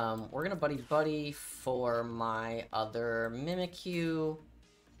 We're gonna buddy for my other Mimikyu.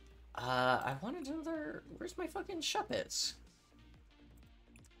 I want another... Where's my fucking Shuppets?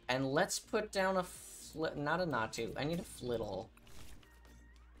 And let's put down a not a Natu. I need a Flittle.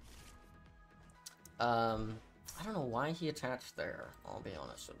 I don't know why he attached there, I'll be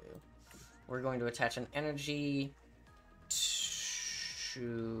honest with you. We're going to attach an energy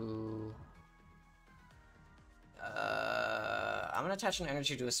to... I'm gonna attach an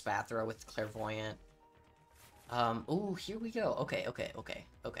energy to a Espathra with Clairvoyant. Ooh, here we go. Okay.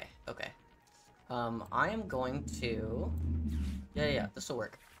 I am going to... Yeah, this'll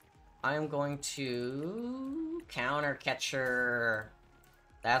work. I am going to... Counter Catcher.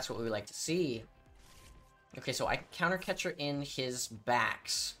 That's what we like to see. Okay, so I can Counter Catcher in his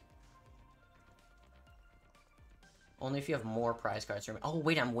backs. Only if you have more prize cards. Oh,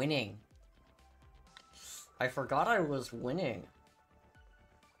 wait, I'm winning. I forgot I was winning.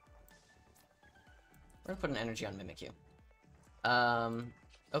 We're gonna put an energy on Mimikyu.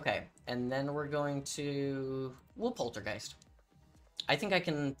 Okay, and then we're going to... We'll Poltergeist. I think I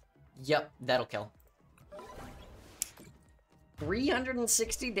can... Yep, that'll kill.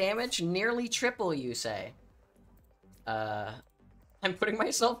 360 damage? Nearly triple, you say? I'm putting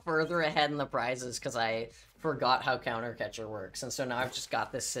myself further ahead in the prizes because I forgot how Counter Catcher works, and so now I've just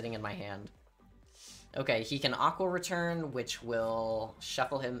got this sitting in my hand. Okay, he can Aqua Return, which will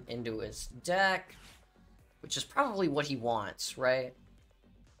shuffle him into his deck, which is probably what he wants, right?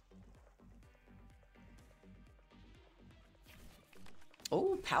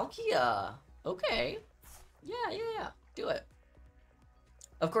 Oh, Palkia. Okay. Yeah. Do it.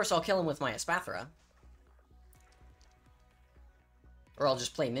 Of course, I'll kill him with my Espathra. Or I'll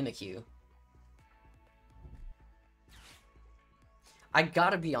just play Mimikyu. I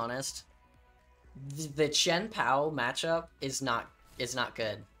gotta be honest. The Chen Pao matchup is not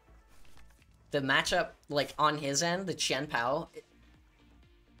good. The matchup, like, on his end, the Chen Pao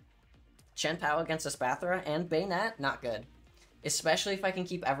against Espathra and Bayonet, not good. Especially if I can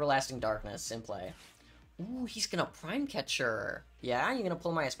keep Everlasting Darkness in play. Ooh, he's gonna Prime Catcher. Yeah, you gonna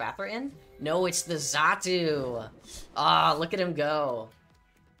pull my Espathra in? No, it's the Xatu. Ah, look at him go.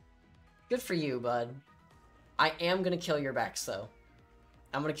 Good for you, bud. I am gonna kill your backs, though.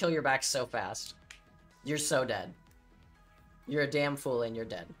 I'm gonna kill your backs so fast. You're so dead. You're a damn fool and you're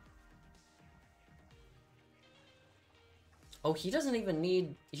dead. Oh, he doesn't even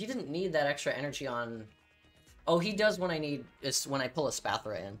need... He didn't need that extra energy on... Oh, he does when I pull a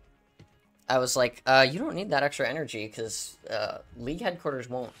Espathra in. I was like, you don't need that extra energy, because, League Headquarters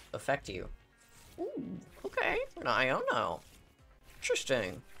won't affect you. Ooh, okay. I don't know.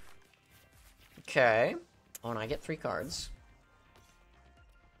 Interesting. Okay. Oh, and I get 3 cards.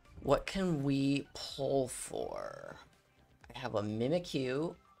 What can we pull for? I have a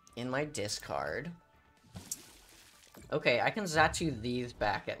Mimikyu in my discard. Okay, I can Xatu these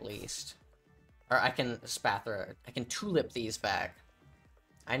back at least. Or I can Espathra. I can Tulip these back.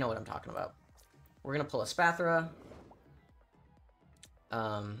 I know what I'm talking about. We're gonna pull a Espathra.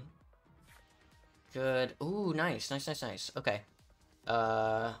 Good. Ooh, nice. Okay.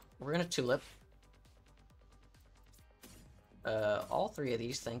 We're gonna Tulip. All 3 of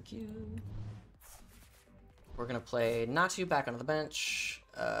these, thank you. We're gonna play Natu back onto the bench.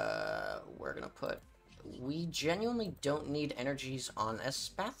 We're gonna put... We genuinely don't need energies on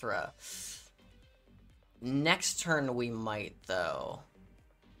Espathra. Next turn we might, though.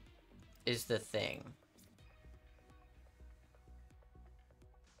 Is the thing.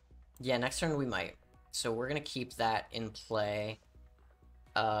 Yeah, next turn we might. So we're gonna keep that in play.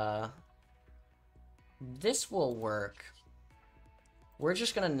 This will work. We're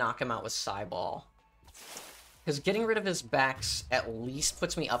just gonna knock him out with Psyball. Because getting rid of his backs at least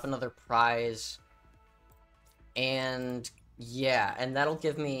puts me up another prize. And yeah, and that'll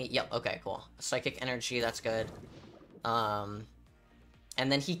give me... Yep, okay, cool. Psychic Energy, that's good.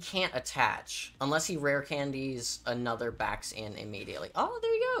 And then he can't attach. Unless he rare candies another backs in immediately. Oh,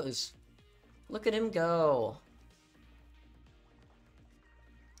 there he goes! Look at him go.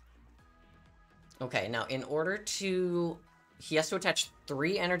 Okay, now in order to... He has to attach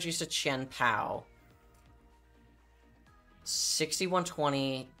 3 energies to Chen Pao. 60,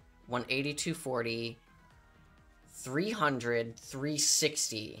 120, 180, 240, 300,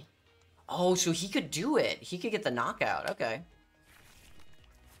 360. Oh, so he could do it. He could get the knockout. Okay.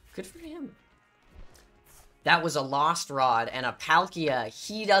 Good for him. That was a Lost Rod and a Palkia.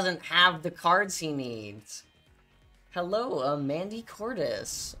 He doesn't have the cards he needs. Hello, Mandy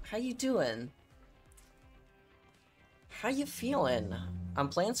Cordis. How you doing? How you feeling? I'm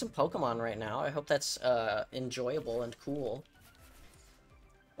playing some Pokemon right now. I hope that's enjoyable and cool.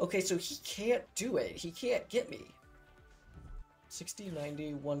 Okay, so he can't do it. He can't get me. 60,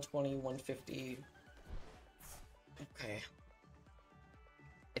 90, 120, 150. Okay.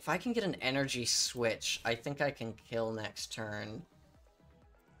 If I can get an energy switch, I think I can kill next turn.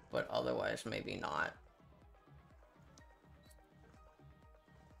 But otherwise, maybe not.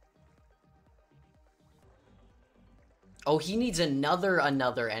 Oh, he needs another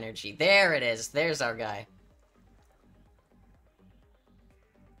energy. There it is. There's our guy.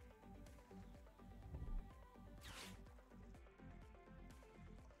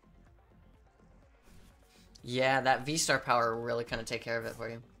 Yeah, that V-Star power will really kind of take care of it for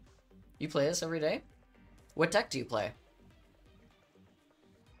you. You play this every day? What deck do you play?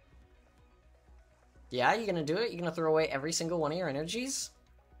 Yeah, you gonna do it? You gonna throw away every single one of your energies?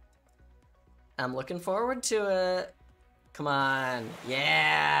 I'm looking forward to it. Come on.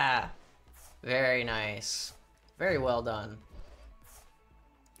 Yeah! Very nice. Very well done.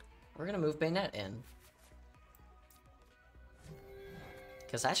 We're gonna move Bayonet in.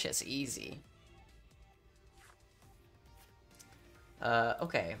 Because that shit's easy.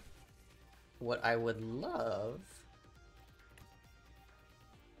 Okay. What I would love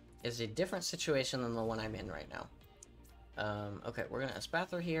is a different situation than the one I'm in right now. Okay, we're gonna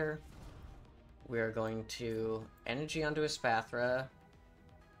Espathra here. We are going to energy onto Espathra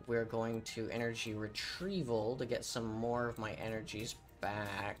we're going to energy retrieval to get some more of my energies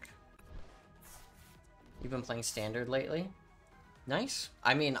back. You've been playing standard lately? Nice.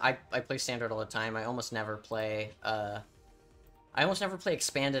 I mean, I play standard all the time. I almost never play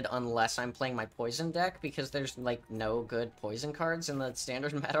expanded unless I'm playing my poison deck, because there's, like, no good poison cards in the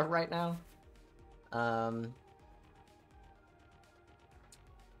standard meta right now. I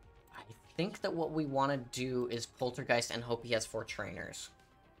think that what we want to do is Poltergeist and hope he has 4 trainers.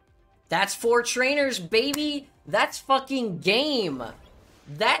 That's 4 trainers, baby! That's fucking game!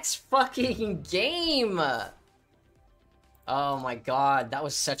 That's fucking game! Oh my god, that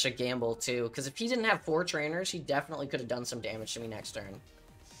was such a gamble, too. Because if he didn't have 4 trainers, he definitely could have done some damage to me next turn.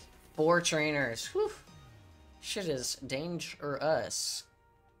 4 trainers. Whew. Shit is dangerous.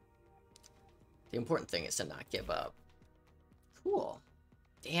 The important thing is to not give up. Cool.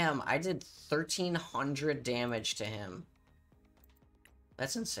 Damn, I did 1,300 damage to him.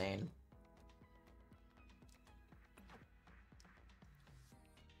 That's insane.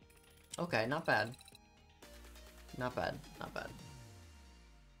 Okay, not bad. Not bad, not bad.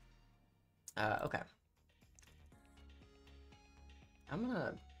 Okay. I'm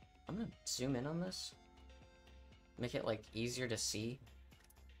gonna zoom in on this. Make it, like, easier to see.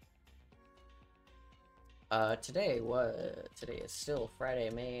 Today is still Friday,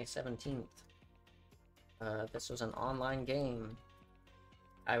 May 17th. This was an online game.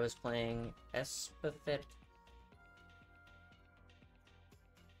 I was playing Espathra.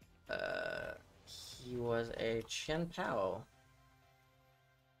 He was a Chen Pao.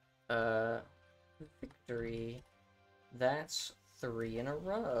 Victory. That's 3 in a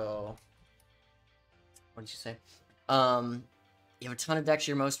row. What did you say? You have a ton of decks.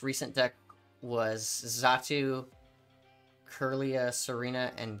 Your most recent deck was Xatu, Curlia,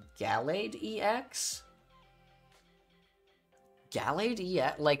 Serena, and Gallade EX? Gallade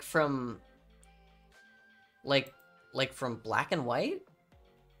EX? Like from Black and White?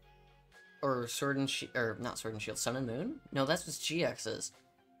 Or Sword and Shield, or not Sword and Shield, Sun and Moon? No, that's just GX's.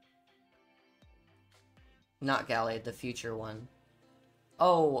 Not Gallade, the future one.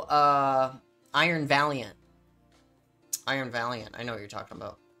 Oh, Iron Valiant. Iron Valiant, I know what you're talking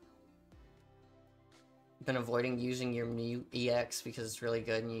about. Been avoiding using your Mew EX because it's really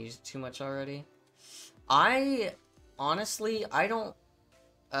good and you use it too much already. Honestly, I don't,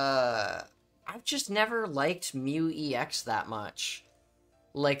 I've just never liked Mew EX that much.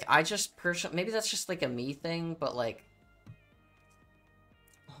 Like, I just personally, maybe that's just, like, a me thing, but, like,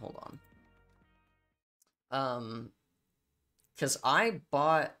 hold on. Because I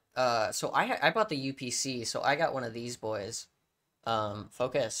bought, so I bought the UPC, so I got one of these boys.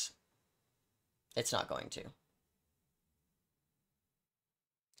 Focus. It's not going to.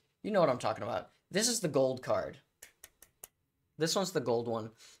 You know what I'm talking about. This is the gold card. This one's the gold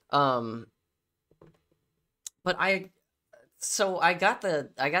one. But so I got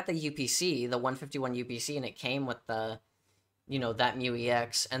the UPC, the 151 UPC, and it came with the, you know, that Mew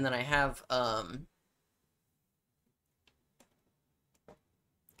EX, and then I have come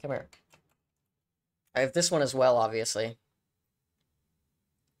here. I have this one as well, obviously.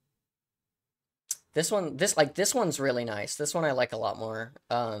 This one's really nice. This one I like a lot more,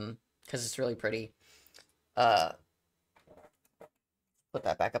 because it's really pretty. Put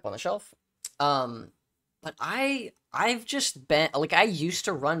that back up on the shelf. But I've just been, like, I used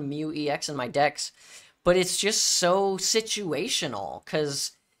to run Mew EX in my decks, but it's just so situational,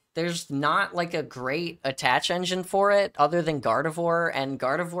 because there's not, like, a great attach engine for it, other than Gardevoir, and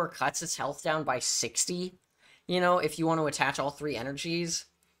Gardevoir cuts its health down by 60, you know, if you want to attach all 3 energies.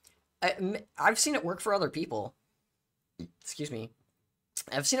 I've seen it work for other people. Excuse me.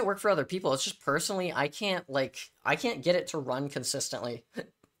 I've seen it work for other people. It's just, personally, I can't get it to run consistently.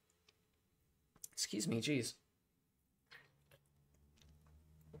 Excuse me, jeez.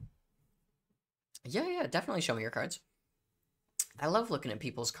 Yeah, definitely show me your cards. I love looking at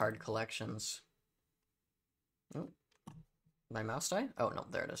people's card collections. Oh, my mouse die? Oh, no,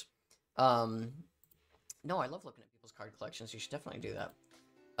 there it is. No, I love looking at people's card collections. You should definitely do that.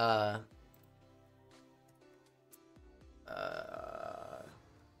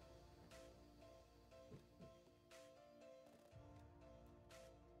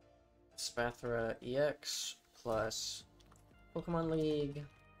 Espathra EX plus Pokemon League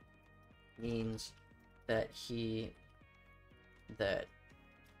means that Qian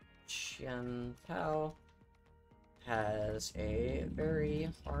Tao has a very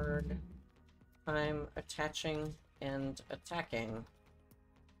hard time attaching and attacking,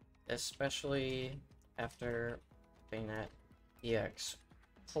 especially after Bayonet EX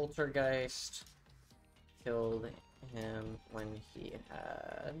Poltergeist killed him when he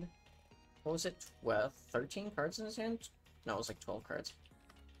had, what was it, 12, 13 cards in his hand? No, it was like 12 cards.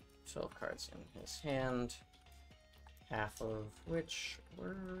 12 cards in his hand, half of which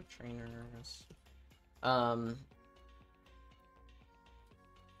were trainers. Not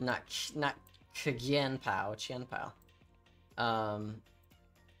Qian Pao.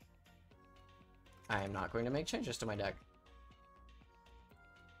 I am not going to make changes to my deck.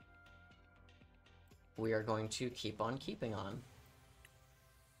 We are going to keep on keeping on.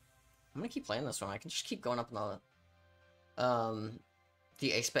 I'm gonna keep playing this one. I can just keep going up in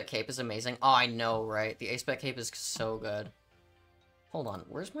the Ace-Bet Cape is amazing. Oh, I know, right? The Ace-Bet Cape is so good. Hold on,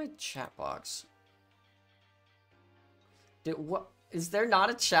 where's my chat box? What? Is there not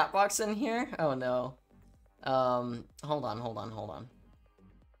a chat box in here? Oh no. Hold on.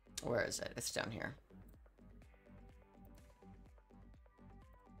 Where is it? It's down here.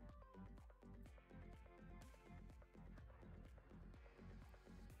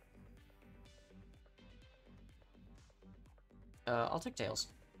 I'll take Tails.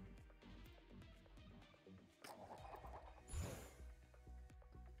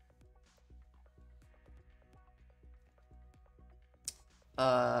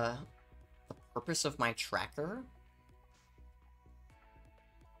 The purpose of my tracker?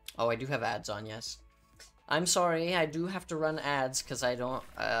 Oh, I do have ads on, yes. I'm sorry, I do have to run ads, because I don't,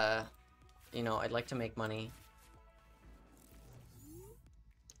 you know, I'd like to make money.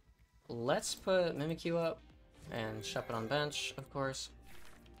 Let's put Mimikyu up, and shove it on bench, of course.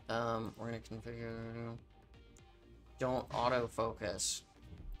 We're gonna configure... Don't autofocus.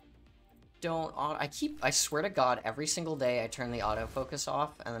 Don't auto... I swear to God, every single day I turn the autofocus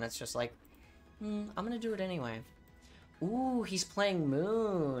off, and then it's just like, I'm gonna do it anyway. Ooh, he's playing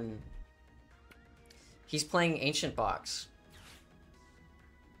Moon. He's playing Ancient Box.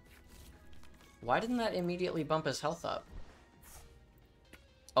 Why didn't that immediately bump his health up?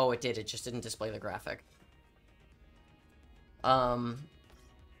 Oh, it did. It just didn't display the graphic. Oh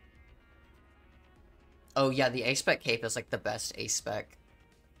yeah, the Ace-Spec Cape is like the best Ace-Spec.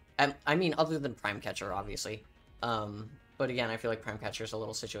 I mean, other than Prime Catcher, obviously. But again, I feel like Prime Catcher is a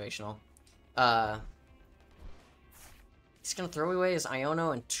little situational. He's gonna throw away his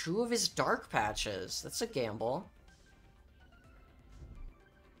Iono and 2 of his Dark Patches. That's a gamble.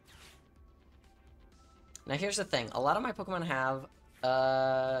 Now here's the thing. A lot of my Pokemon have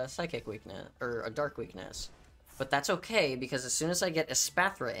a Psychic weakness, or a Dark weakness. But that's okay, because as soon as I get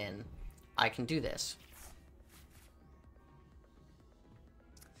Espathra in, I can do this.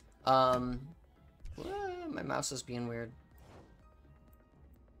 My mouse is being weird.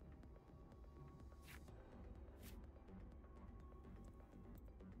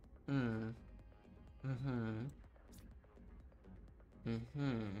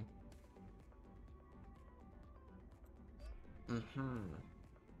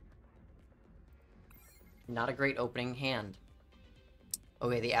 Not a great opening hand.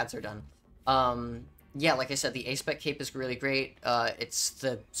 Okay, the ads are done. Yeah, like I said, the Ace-Spec Cape is really great. I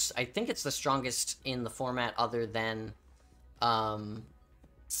think it's the strongest in the format other than, I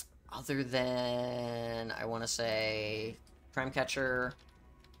want to say, Prime Catcher.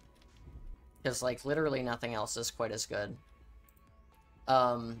 Because, like, literally nothing else is quite as good.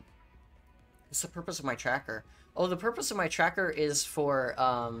 What's the purpose of my tracker? Oh, the purpose of my tracker is for,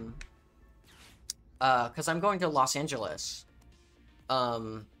 because I'm going to Los Angeles.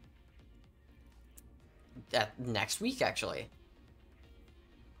 Next week, actually.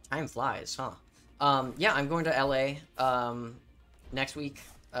 Time flies, huh? Yeah, I'm going to LA, next week,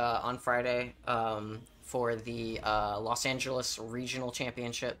 on Friday, for the, Los Angeles Regional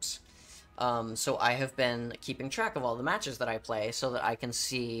Championships. So I have been keeping track of all the matches that I play so that I can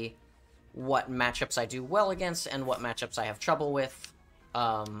see what matchups I do well against and what matchups I have trouble with.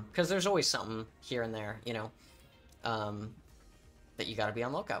 Because there's always something here and there, you know, that you gotta be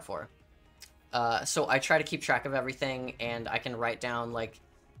on lookout for. So I try to keep track of everything, and I can write down, like,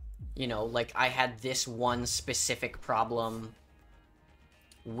 you know, like, I had this one specific problem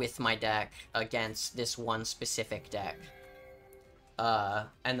with my deck against this one specific deck.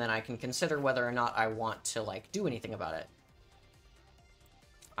 And then I can consider whether or not I want to, like, do anything about it.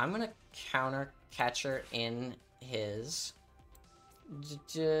 I'm gonna counter Catcher in his...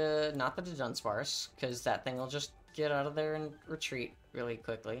 not the Dunsparce, because that thing will just get out of there and retreat really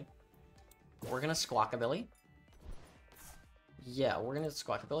quickly. We're gonna Squawkabilly. Yeah, we're gonna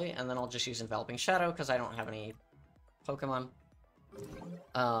Squawkabilly, and then I'll just use Enveloping Shadow, because I don't have any Pokemon.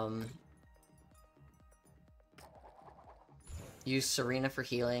 Use Serena for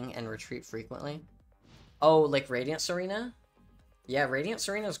healing and retreat frequently. Oh, like Radiant Serena? Yeah, Radiant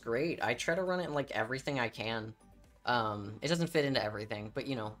Serena's great. I try to run it in, like, everything I can. It doesn't fit into everything, but,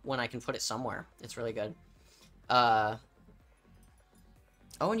 you know, when I can put it somewhere, it's really good. Oh,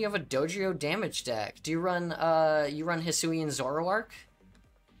 and you have a Dojiro damage deck. Do you run Hisuian Zoroark?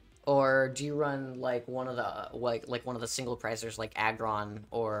 Or do you run, like, one of the, like one of the single prizers, like Aggron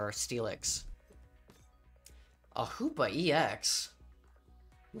or Steelix? A Hoopa EX?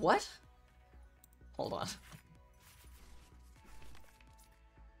 What? Hold on.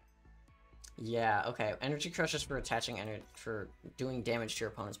 Yeah, okay. Energy Crush is for attaching for doing damage to your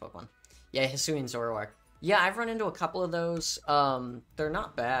opponent's Pokemon. Yeah, Hisuian Zoroark. Yeah, I've run into a couple of those. They're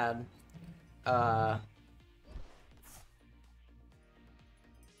not bad. They're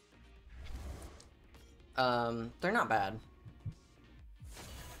not bad.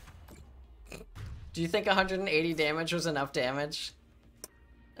 Do you think 180 damage was enough damage?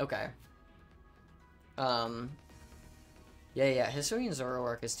 Okay. Yeah, Hisuian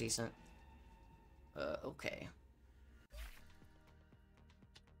Zoroark is decent. Okay.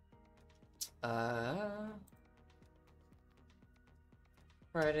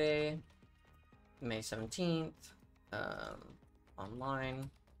 Friday, May 17th,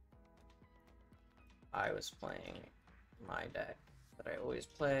 online. I was playing my deck that I always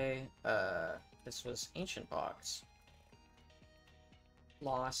play. This was Ancient Box.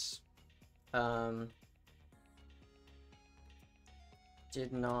 Loss.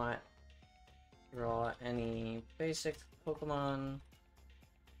 Did not draw any basic Pokemon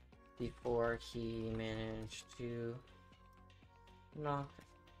before he managed to knock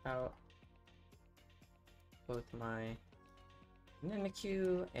out both my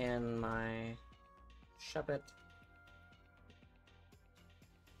Mimikyu and my Shuppet.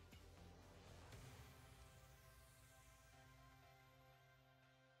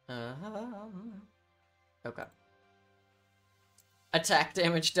 Okay. Attack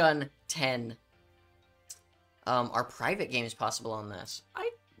damage done 10. Are private games possible on this?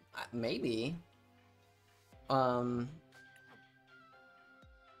 Maybe. Hold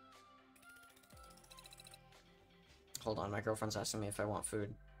on, my girlfriend's asking me if I want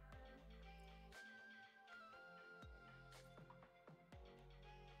food.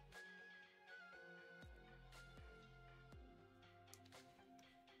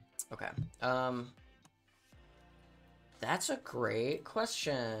 Okay. That's a great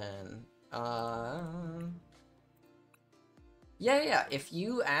question. Yeah. If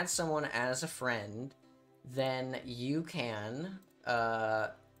you add someone as a friend, then you can,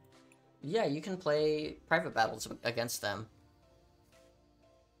 yeah, you can play private battles against them.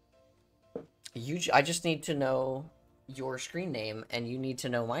 I just need to know your screen name, and you need to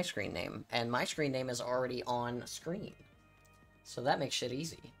know my screen name, and my screen name is already on screen. So that makes shit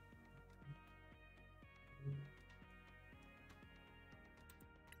easy.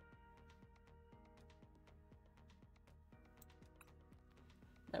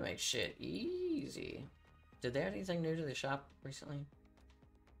 That makes shit easy. Did they add anything new to the shop recently?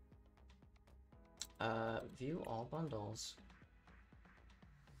 View all bundles.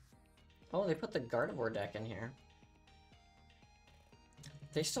 Oh, they put the Gardevoir deck in here.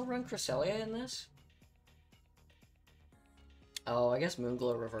 They still run Cresselia in this? Oh, I guess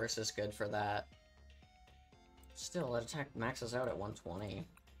Moonglow Reverse is good for that. Still, that attack maxes out at 120.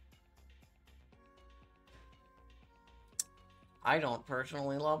 I don't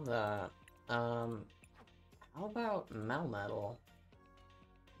personally love that. How about Melmetal?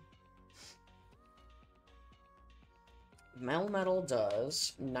 Melmetal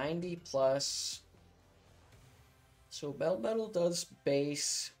does 90 plus. So Melmetal does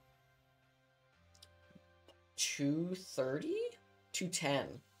base 230?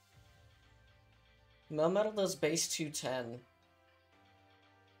 210. Melmetal does base 210.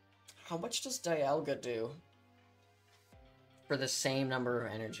 How much does Dialga do? For the same number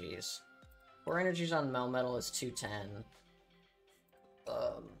of energies. 4 energies on Melmetal is 210.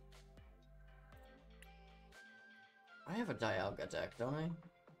 I have a Dialga deck, don't I?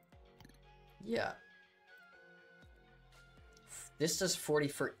 Yeah. This does 40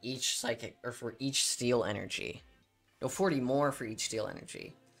 for each psychic, or for each steel energy. No, 40 more for each steel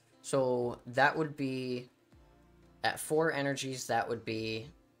energy. So that would be, at 4 energies, that would be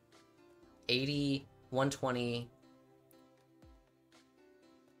 80, 120...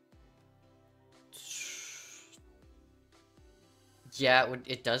 Yeah,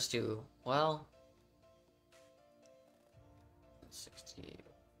 it does do, well... 60,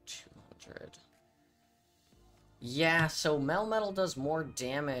 200... Yeah, so Melmetal does more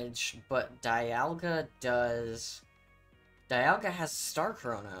damage, but Dialga does... Dialga has Star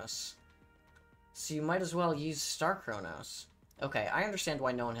Chronos. So you might as well use Star Chronos. Okay, I understand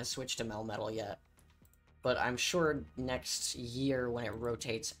why no one has switched to Melmetal yet. But I'm sure next year when it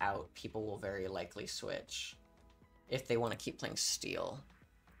rotates out, people will very likely switch. If they want to keep playing Steel.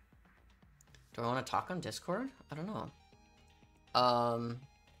 Do I want to talk on Discord? I don't know.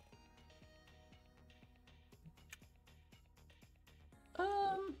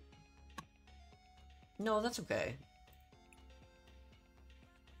 No, that's okay.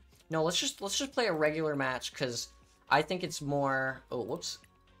 No, let's just play a regular match, because I think it's more... Oh, whoops.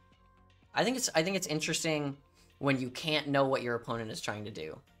 I think it's interesting when you can't know what your opponent is trying to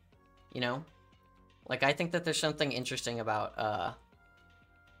do. You know? Like, I think that there's something interesting about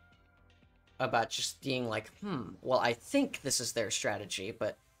just being like, well, I think this is their strategy,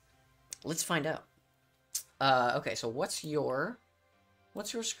 but let's find out. Okay, so what's your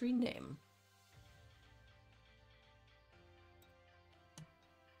screen name?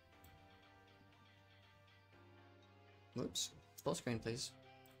 Oops. Full screen, please.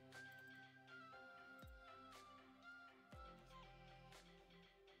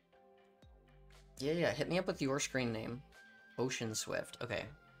 Yeah, hit me up with your screen name. Ocean Swift. Okay.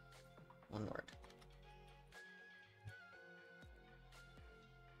 One word.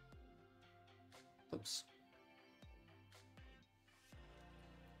 Oops.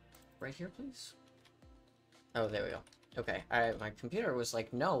 Right here, please? Oh, there we go. Okay. My computer was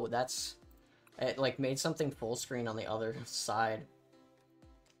like, no, that's... It, like, made something full screen on the other side.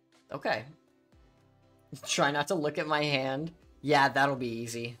 Okay. Try not to look at my hand. Yeah, that'll be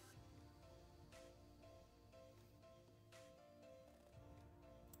easy.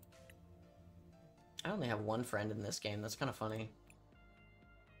 I only have one friend in this game. That's kind of funny.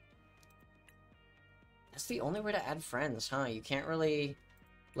 That's the only way to add friends, huh? You can't really...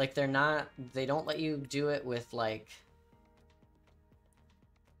 Like, they don't let you do it with, like...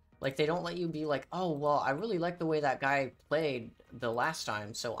 Like, they don't let you be like, oh, well, I really like the way that guy played the last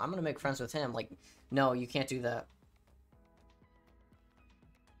time, so I'm gonna make friends with him. Like, no, you can't do that.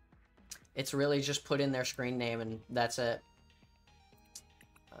 It's really just put in their screen name, and that's it.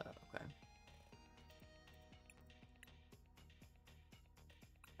 Okay.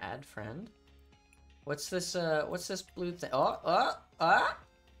 Add friend? What's this blue thing? Oh!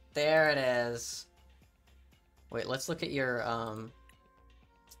 There it is. Wait, let's look at your,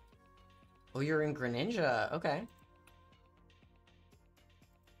 Oh, you're in Greninja. Okay.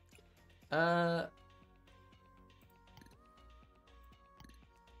 I'm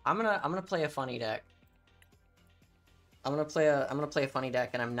gonna play a funny deck. I'm gonna play a funny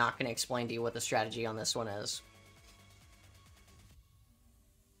deck, and I'm not gonna explain to you what the strategy on this one is.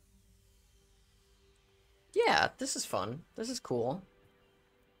 Yeah, this is fun. This is cool.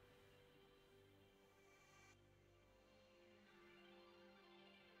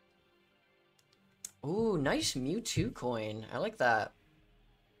 Ooh, nice Mewtwo coin. I like that.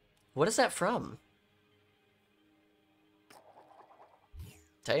 What is that from?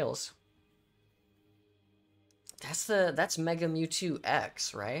 Tails. That's Mega Mewtwo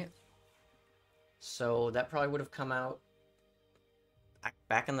X, right? So that probably would have come out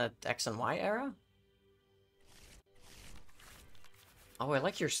back in the X and Y era? Oh, I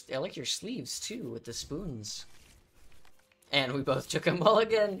like your sleeves too with the spoons. And we both took a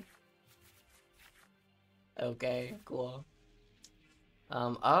mulligan. Okay, cool.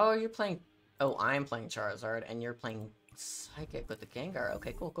 Oh, you're playing... Oh, I'm playing Charizard, and you're playing Psychic with the Gengar.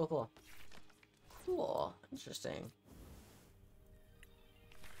 Okay, cool. Cool. Interesting.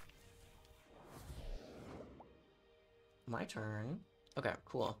 My turn. Okay,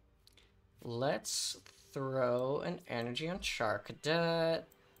 cool. Let's throw an energy on Charcadet.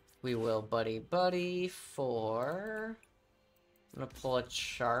 We will buddy for... I'm gonna pull a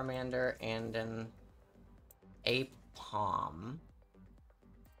Charmander and an Apom.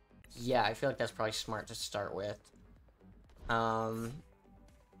 Yeah, I feel like that's probably smart to start with. And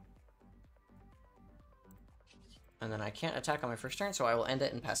then I can't attack on my first turn, so I will end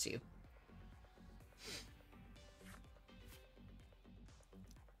it and pass to you.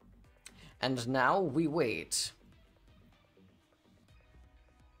 And now we wait.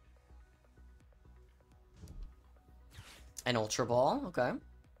 An Ultra Ball, okay.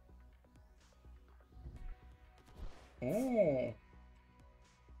 Oh.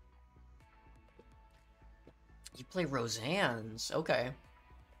 You play Roseanne's, okay.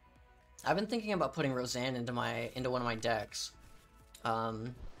 I've been thinking about putting Roseanne into one of my decks.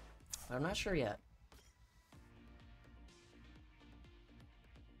 I'm not sure yet.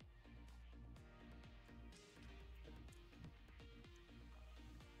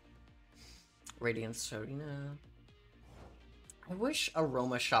 Radiant Sodina. I wish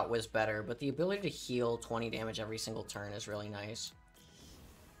Aroma Shot was better, but the ability to heal 20 damage every single turn is really nice.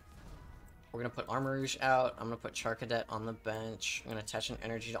 We're gonna put Armourouge out. I'm gonna put Charcadet on the bench. I'm gonna attach an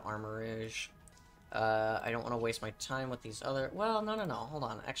energy to Armourouge. I don't want to waste my time with these other... Well, no. Hold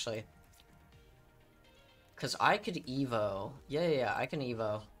on, actually. Because I could Evo. Yeah, I can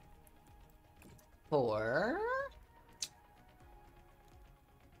Evo. For...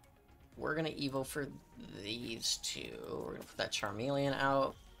 We're gonna Evo for these two. We're gonna put that Charmeleon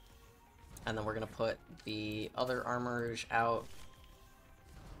out. And then we're gonna put the other Armourouge out.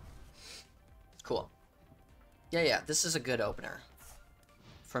 Cool. Yeah, this is a good opener.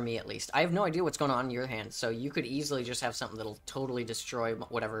 For me, at least. I have no idea what's going on in your hand, so you could easily just have something that'll totally destroy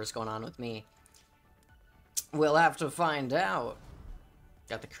whatever is going on with me. We'll have to find out.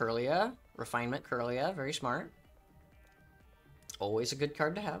 Got the Kirlia. Refinement Kirlia. Very smart. Always a good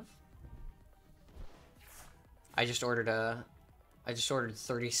card to have. I just ordered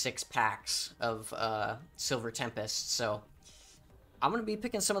 36 packs of Silver Tempest, so I'm gonna be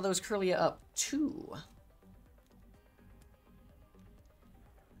picking some of those Kirlia up too.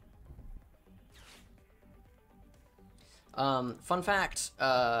 Fun fact,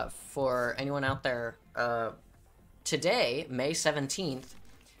 for anyone out there, today, May 17th,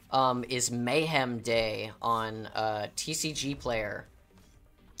 is Mayhem Day on, TCG Player.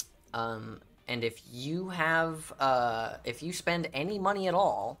 And if you have, if you spend any money at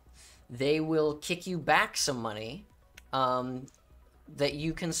all, they will kick you back some money, that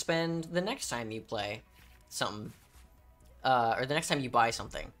you can spend the next time you play something, or the next time you buy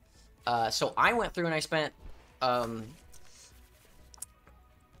something. So I went through and I spent,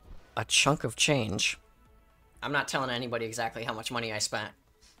 a chunk of change. I'm not telling anybody exactly how much money I spent,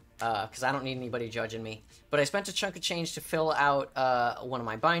 because I don't need anybody judging me. But I spent a chunk of change to fill out one of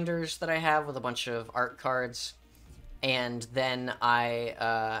my binders that I have with a bunch of art cards, and then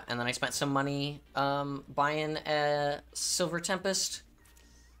I spent some money buying a Silver Tempest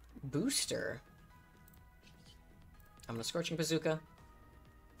booster. I'm gonna Scorching Bazooka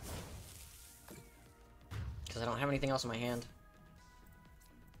because I don't have anything else in my hand.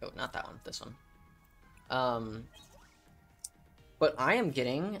 Oh, not that one. This one. But I am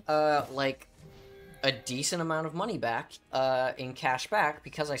getting, like, a decent amount of money back, in cash back,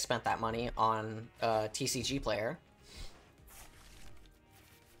 because I spent that money on, TCG Player.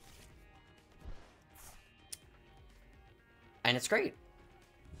 And it's great.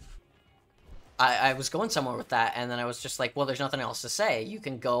 I was going somewhere with that, and then I was just like, well, there's nothing else to say. You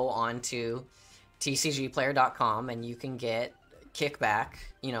can go on to tcgplayer.com, and you can get kickback,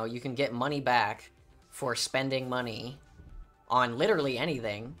 you know, you can get money back for spending money on literally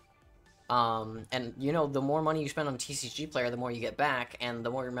anything. And, you know, the more money you spend on TCG Player, the more you get back, and the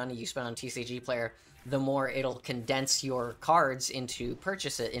more money you spend on TCG Player, the more it'll condense your cards into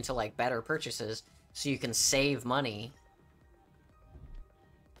like, better purchases, so you can save money.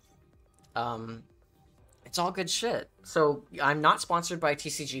 It's all good shit. So, I'm not sponsored by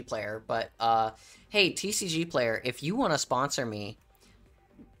TCG Player, but, hey, TCG Player, if you want to sponsor me,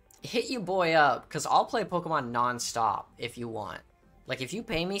 hit you boy up, because I'll play Pokemon non-stop if you want. Like, if you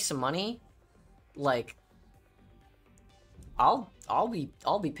pay me some money, like, I'll be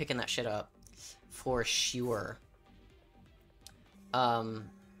picking that shit up for sure. So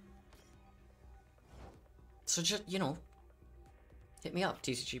just, you know, hit me up,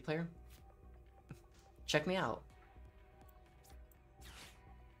 TCG Player. Check me out.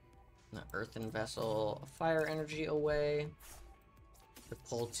 An Earthen Vessel, Fire Energy away. The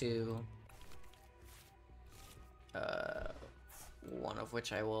pull to. One of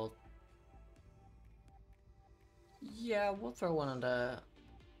which I will. Yeah, we'll throw one onto.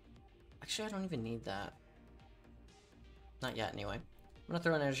 Actually, I don't even need that. Not yet, anyway. I'm gonna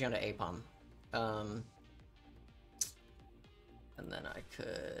throw an energy onto Apom. And then I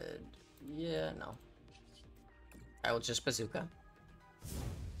could. Yeah, no. I will just Bazooka.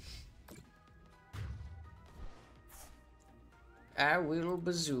 I will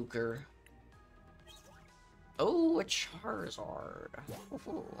Bazooka. Oh, a Charizard.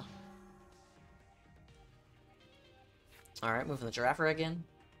 Alright, moving the Giraffe again.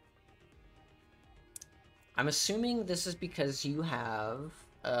 I'm assuming this is because you have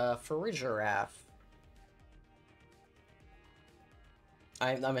Farigiraf.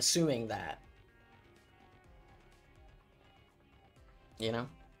 I'm assuming that. You know?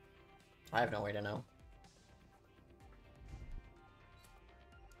 I have no way to know.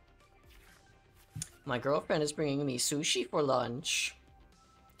 My girlfriend is bringing me sushi for lunch.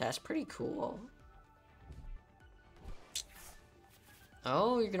 That's pretty cool.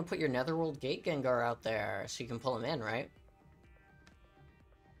 Oh, you're gonna put your Netherworld Gate Gengar out there so you can pull him in, right?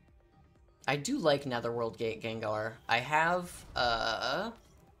 I do like Netherworld Gate Gengar. I have,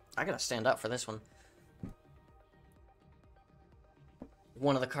 I gotta stand up for this one.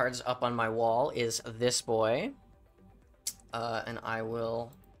 One of the cards up on my wall is this boy. And I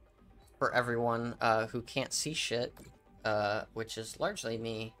will, for everyone who can't see shit, which is largely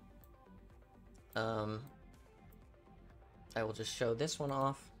me, I will just show this one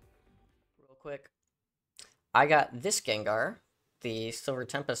off real quick. I got this Gengar, the Silver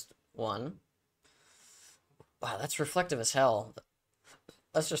Tempest one. Wow, that's reflective as hell.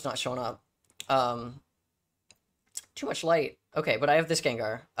 That's just not showing up. Too much light. Okay, but I have this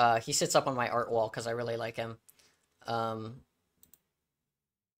Gengar. He sits up on my art wall because I really like him.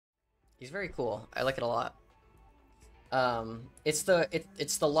 He's very cool. I like it a lot. It's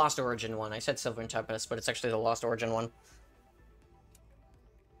the Lost Origin one. I said Silver Tempest, but it's actually the Lost Origin one.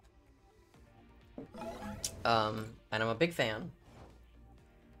 And I'm a big fan.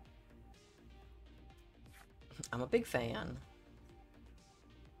 I'm a big fan.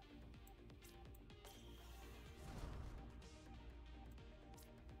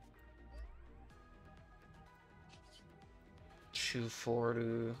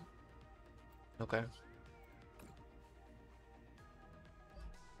 Chuforu. Okay.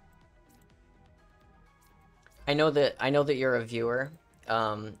 I know that you're a viewer,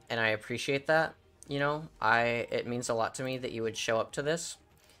 and I appreciate that. You know, it means a lot to me that you would show up to this.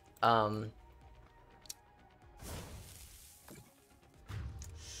 But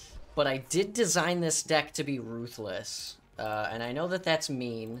I did design this deck to be ruthless, and I know that that's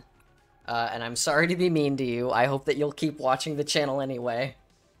mean, and I'm sorry to be mean to you. I hope that you'll keep watching the channel anyway.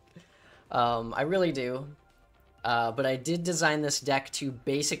 I really do. But I did design this deck to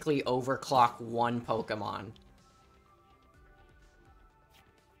basically overclock one Pokemon.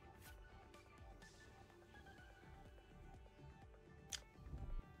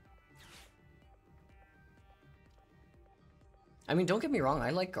 I mean, don't get me wrong, I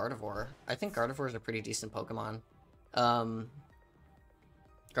like Gardevoir. I think Gardevoir is a pretty decent Pokemon. Gardevoir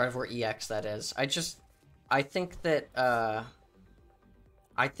EX, that is. I think that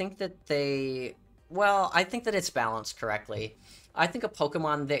it's balanced correctly. I think a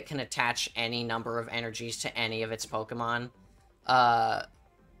Pokemon that can attach any number of energies to any of its Pokemon,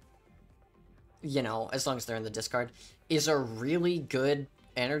 you know, as long as they're in the discard, is a really good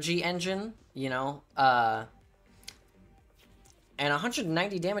energy engine, you know? And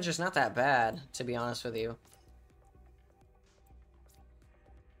 190 damage is not that bad, to be honest with you.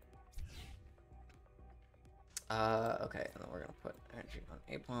 Okay, and then we're gonna put energy on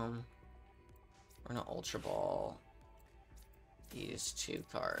Apom. We're gonna Ultra Ball these two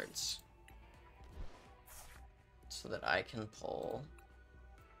cards so that I can pull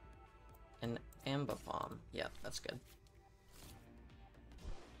an Ambipom. Yeah, that's good.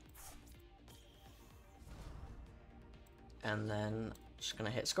 And then just gonna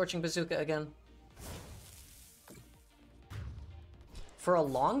hit Scorching Bazooka again. For a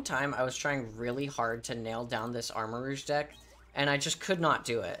long time, I was trying really hard to nail down this Armarouge deck, and I just could not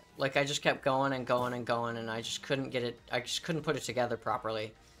do it. Like, I just kept going and going and going, and I just couldn't get it, I just couldn't put it together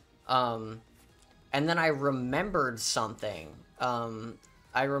properly. And then I remembered something.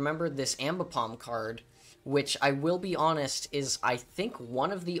 I remembered this Ambipom card, which I will be honest is, I think,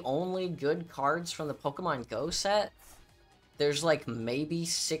 one of the only good cards from the Pokemon Go set. There's like maybe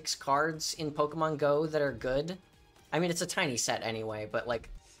 6 cards in Pokemon Go that are good. I mean, it's a tiny set anyway, but like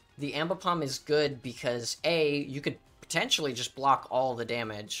the Ambipom is good because A, you could potentially just block all the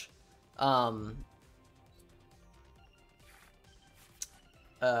damage. You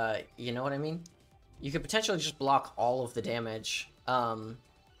know what I mean? You could potentially just block all of the damage. But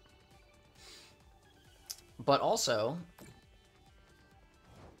also,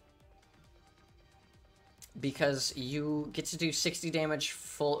 because you get to do 60 damage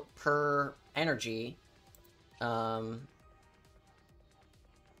full per energy, you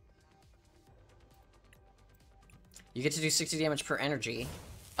get to do 60 damage per energy,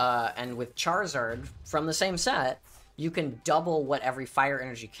 and with Charizard from the same set, you can double what every fire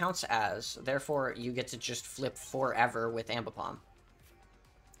energy counts as. Therefore, you get to just flip forever with Ambipom.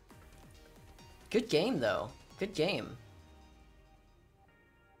 Good game, though. Good game.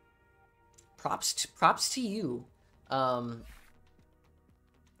 Props to you.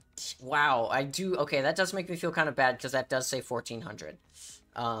 Wow, I do... Okay, that does make me feel kind of bad, because that does say 1400.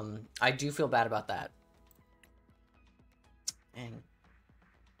 I do feel bad about that. Dang.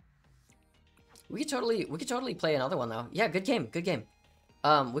 We could totally play another one, though. Yeah, good game, good game.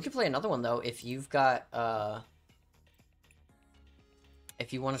 We could play another one, though, if you've got,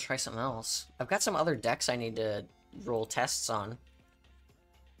 if you want to try something else. I've got some other decks I need to roll tests on.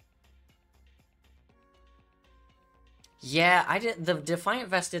 Yeah, I did. The Defiant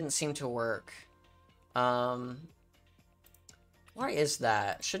Vest didn't seem to work. Why is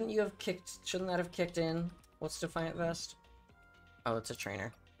that? Shouldn't that have kicked in? What's Defiant Vest? Oh, it's a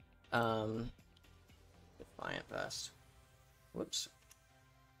trainer. Defiant Vest. Whoops.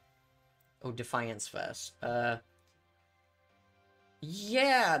 Oh, Defiance Vest.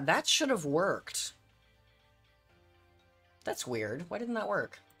 Yeah, that should have worked. That's weird. Why didn't that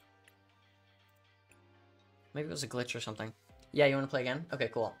work? Maybe it was a glitch or something. Yeah, you want to play again? Okay,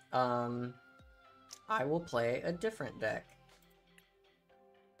 cool. I will play a different deck.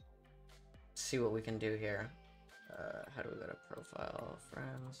 See what we can do here. How do we go to profile,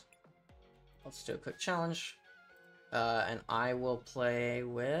 friends? Let's do a quick challenge. And I will play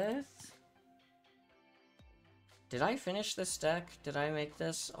with... Did I finish this deck? Did I make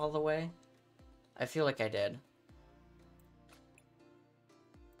this all the way? I feel like I did.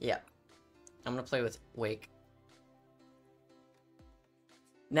 Yeah. I'm gonna play with Wake.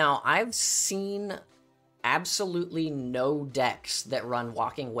 Now, I've seen absolutely no decks that run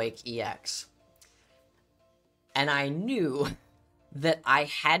Walking Wake EX. And I knew that I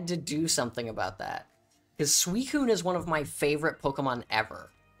had to do something about that. Because Suicune is one of my favorite Pokemon ever.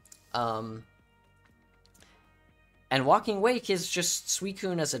 And Walking Wake is just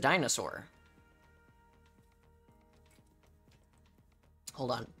Suicune as a dinosaur.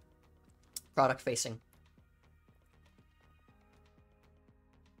 Hold on. Product facing.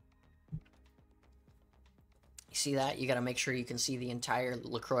 You see that? You gotta make sure you can see the entire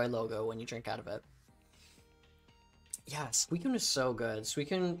LaCroix logo when you drink out of it. Yeah, Suicune is so good.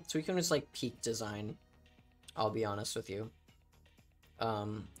 Suicune is like peak design. I'll be honest with you.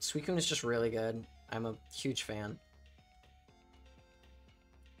 Suicune is just really good. I'm a huge fan.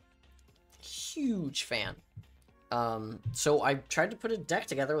 Huge fan. So I tried to put a deck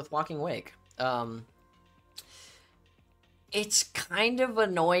together with Walking Wake. It's kind of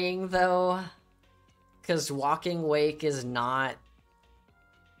annoying though, because Walking Wake is not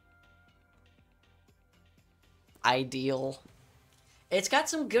ideal. It's got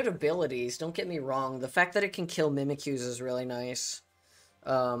some good abilities, don't get me wrong. The fact that it can kill Mimikyus is really nice.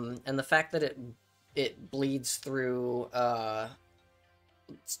 And the fact that it bleeds through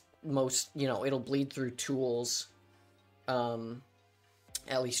it'll bleed through tools.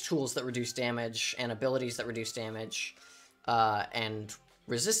 At least tools that reduce damage and abilities that reduce damage. And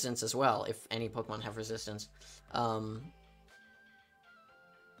resistance as well, if any Pokemon have resistance.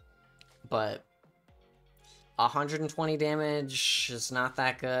 But 120 damage is not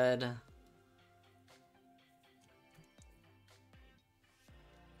that good.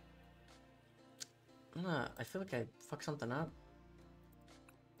 I feel like I fucked something up.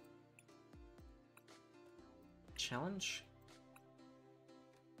 Challenge?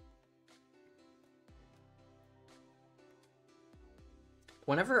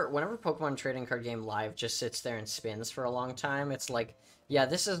 Whenever Pokemon Trading Card Game Live just sits there and spins for a long time, it's like, yeah,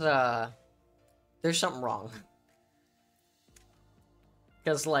 this is there's something wrong.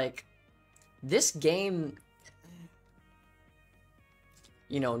 Because, like, this game,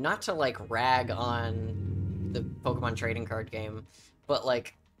 you know, not to, like, rag on the Pokemon Trading Card Game, but,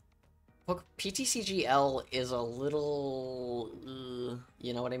 like, PTCGL is a little,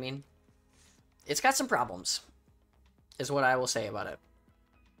 you know what I mean? It's got some problems, is what I will say about it.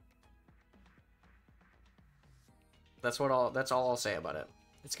 That's all I'll say about it.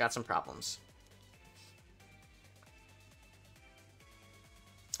 It's got some problems.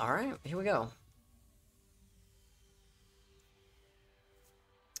 Alright, here we go.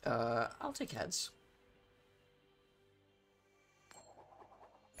 I'll take heads.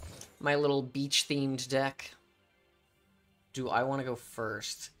 My little beach-themed deck. Do I want to go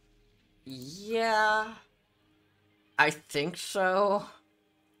first? Yeah. I think so.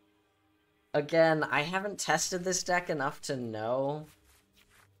 Again, I haven't tested this deck enough to know.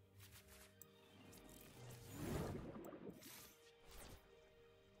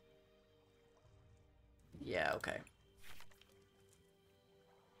 Yeah, okay.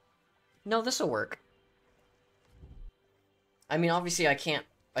 No, this'll work. I mean, obviously I can't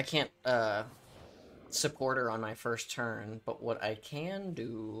support her on my first turn, but what I can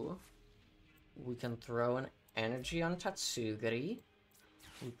do, we can throw an energy on Tatsugiri.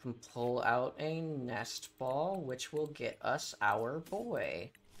 We can pull out a Nest Ball, which will get us our boy.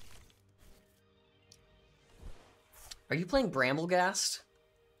 Are you playing Bramblegast?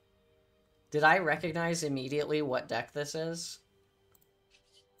 Did I recognize immediately what deck this is?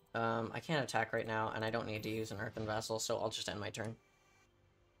 I can't attack right now, and I don't need to use an Earthen Vessel, so I'll just end my turn.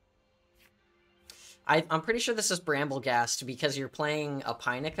 I'm pretty sure this is Bramblegast because you're playing a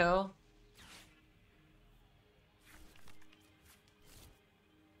Pineco.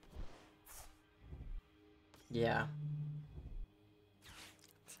 Yeah.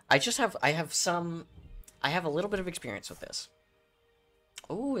 I have a little bit of experience with this.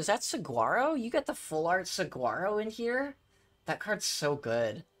 Oh, is that Saguaro? You got the full art Saguaro in here? That card's so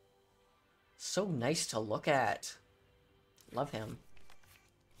good. So nice to look at. Love him.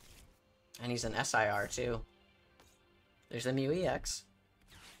 And he's an SIR too. There's a Mew EX.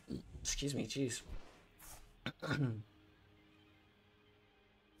 Excuse me, jeez.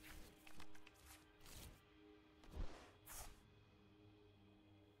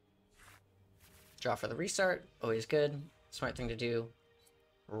 Draw for the restart. Always good. Smart thing to do.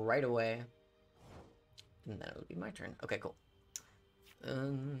 Right away. And then it would be my turn. Okay, cool.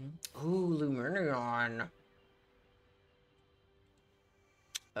 Ooh, Lumineon.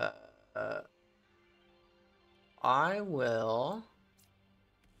 I will...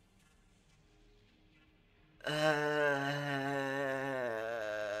 I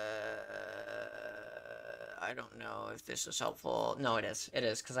don't know if this is helpful. No, it is. It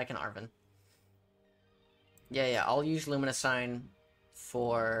is, because I can Arven. Yeah, I'll use Luminescine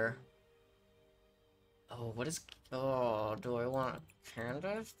for... Oh, what is... Oh, do I want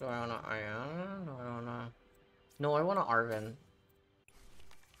Candace? Do I want Ayana? Do I want to... No, I want to Arven.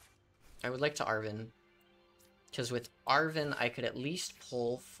 I would like to Arven. Because with Arven, I could at least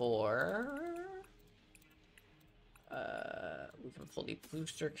pull for... we can pull the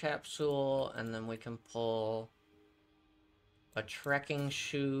booster capsule, and then we can pull a trekking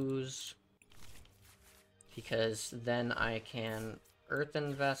shoes, because then I can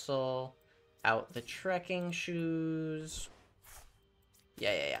earthen vessel out the trekking shoes.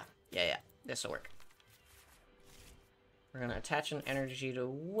 Yeah. This'll work. We're gonna attach an energy to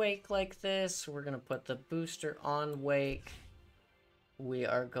Wake like this. We're gonna put the booster on Wake. We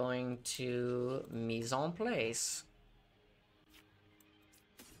are going to mise en place.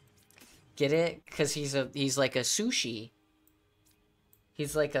 Get it? Because he's like a sushi.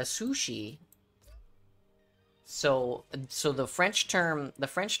 He's like a sushi. So the French term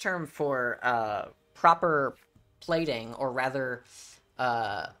for proper plating, or rather,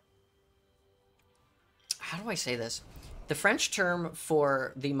 how do I say this? The French term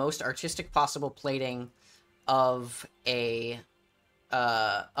for the most artistic possible plating of a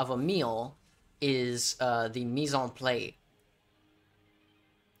meal is the mise en plate.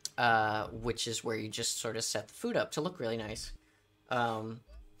 Which is where you just sort of set the food up to look really nice. Oh,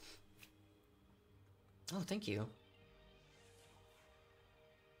 thank you.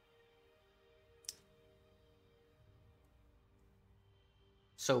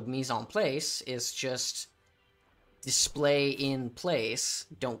 So mise en place is just display in place,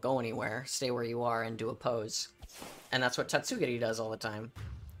 don't go anywhere, stay where you are and do a pose. And that's what Tatsugiri does all the time.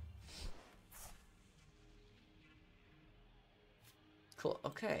 Cool,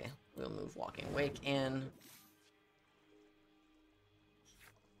 okay. We'll move Walking Wake in.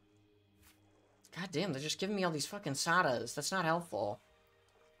 God damn, they're just giving me all these fucking Sadas. That's not helpful.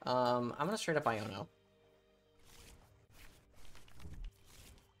 I'm gonna straight up Iono.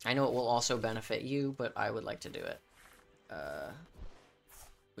 I know it will also benefit you, but I would like to do it.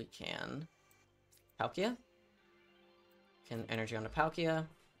 We can... Palkia? Can energy onto Palkia.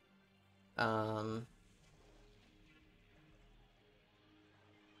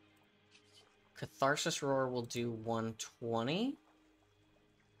 Catharsis Roar will do 120.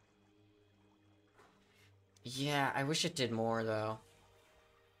 Yeah, I wish it did more, though.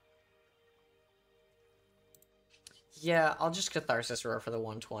 Yeah, I'll just Catharsis Roar for the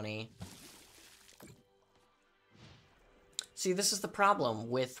 120. See, this is the problem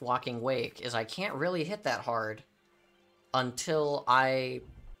with Walking Wake, is I can't really hit that hard until I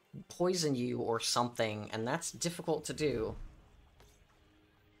poison you or something, and that's difficult to do.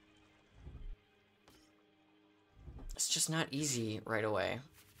 It's just not easy right away.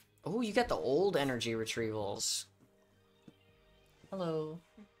 Oh, you got the old energy retrievals. Hello.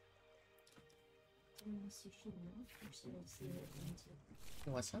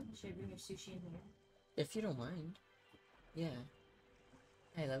 What's that? Should I bring your sushi in here? If you don't mind. Yeah.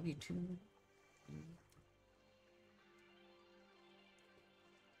 I love you too.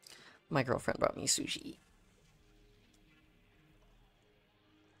 My girlfriend brought me sushi.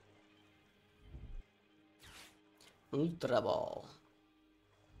 Ultra Ball.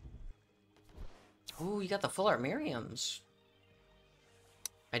 Ooh, you got the full art Miriams.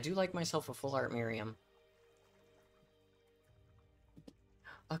 I do like myself a full art Miriam.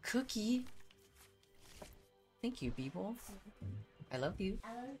 A cookie. Thank you, people. I love you.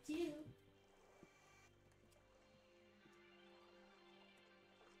 I love you.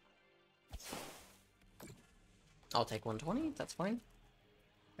 I'll take 120. That's fine.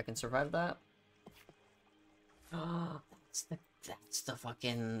 I can survive that. That's the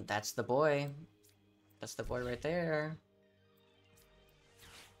fucking... That's the boy. That's the boy right there.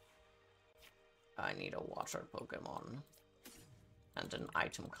 I need a water Pokemon. And an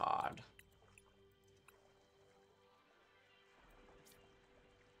item card.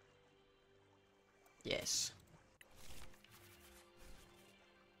 Yes.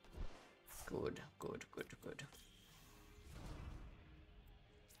 Good, good, good, good.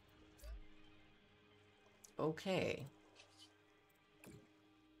 Okay.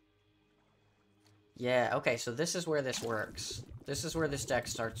 Yeah, okay, so this is where this works. This is where this deck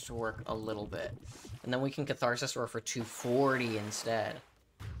starts to work a little bit. And then we can Catharsis Roar for 240 instead.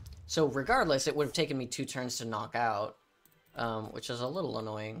 So regardless, it would have taken me 2 turns to knock out. Which is a little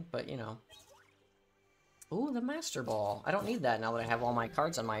annoying, but you know. Ooh, the Master Ball. I don't need that now that I have all my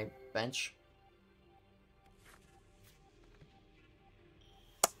cards on my bench.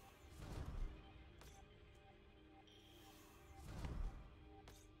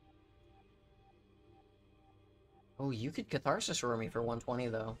 Oh, you could Catharsis Roar me for 120,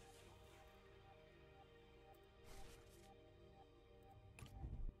 though.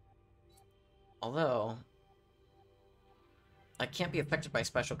 Although, I can't be affected by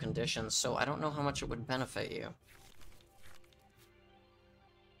special conditions, so I don't know how much it would benefit you.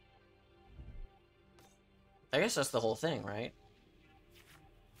 I guess that's the whole thing, right?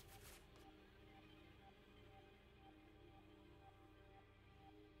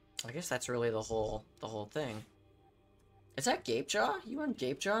 I guess that's really the whole thing. Is that Gapejaw? You want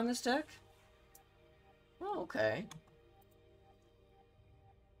Gapejaw in this deck? Oh, okay.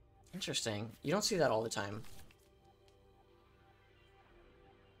 Interesting. You don't see that all the time.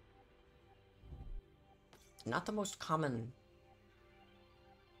 Not the most common...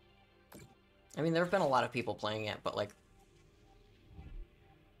 I mean, there have been a lot of people playing it, but, like...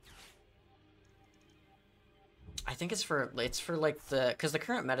 I think it's for, like, the... Because the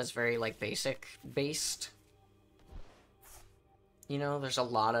current meta is very, like, basic-based. You know, there's a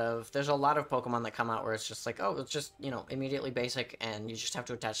lot of Pokemon that come out where it's just like, oh, it's just, you know, immediately basic, and you just have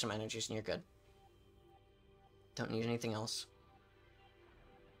to attach some energies and you're good. Don't need anything else.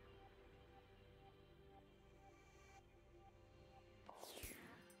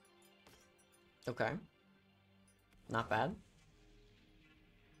 Okay. Not bad.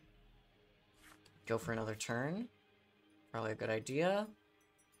 Go for another turn. Probably a good idea.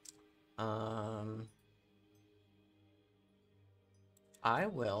 I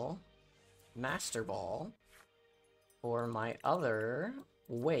will Master Ball for my other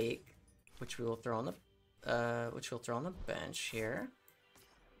Wake, which we will throw on the bench here.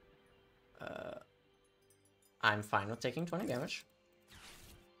 I'm fine with taking 20 damage.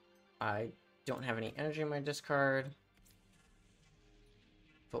 I don't have any energy in my discard,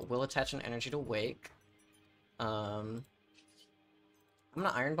 but will attach an energy to Wake. I'm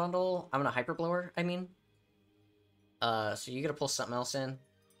gonna Iron Bundle. I'm gonna Hyper Blower, I mean. So you gotta pull something else in.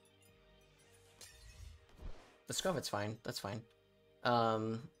 The Scrubbit's fine. That's fine.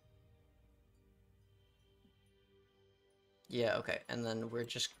 Yeah, okay. And then we're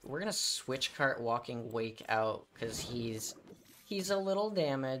gonna switch cart Walking Wake out because he's a little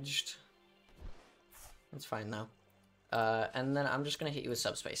damaged. That's fine though. And then I'm just gonna hit you with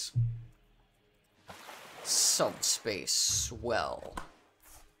Subspace. Subspace Swell.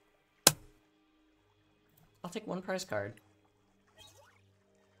 I'll take 1 prize card.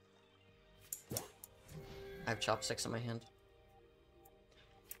 I have Chopsticks in my hand.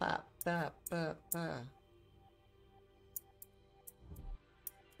 Ba, ba, ba, ba.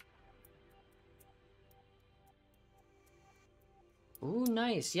 Ooh,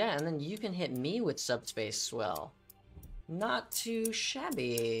 nice. Yeah, and then you can hit me with Subspace Swell. Not too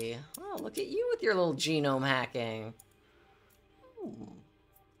shabby. Oh, look at you with your little genome hacking. Ooh.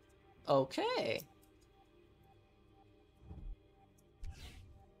 Okay.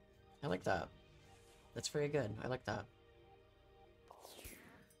 I like that. That's very good. I like that.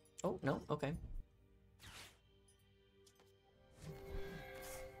 Oh, no, okay.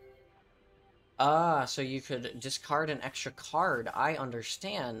 Ah, so you could discard an extra card. I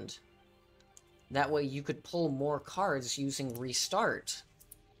understand. That way you could pull more cards using Restart.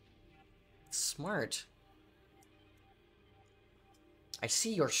 Smart. I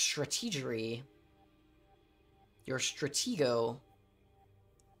see your strategery. Your stratego.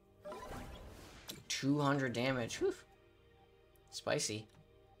 200 damage. Whew. Spicy.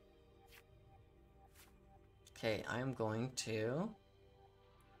 Okay, I'm going to...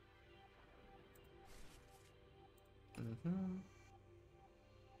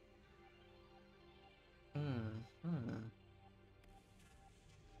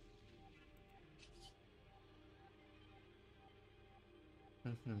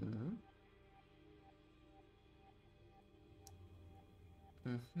 Mm-hmm.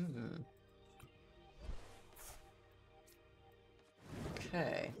 Mm-hmm.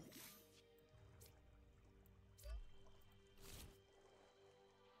 Okay.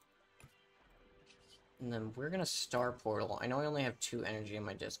 And then we're gonna Star Portal. I know I only have 2 energy in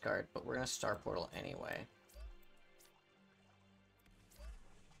my discard, but we're gonna Star Portal anyway.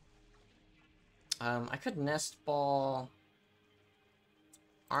 I could Nest Ball.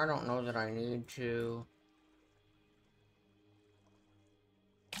 I don't know that I need to.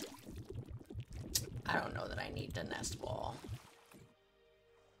 I don't know that I need to Nest Ball.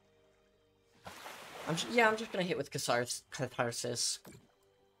 I'm just gonna hit with Catharsis.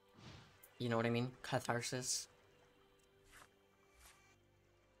 You know what I mean? Catharsis.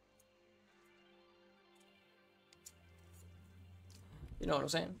 You know what I'm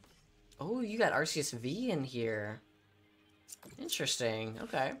saying? Oh, you got RCSV in here. Interesting.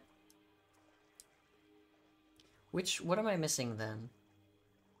 Okay. What am I missing then?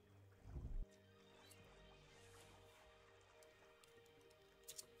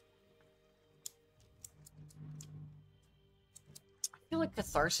 I feel like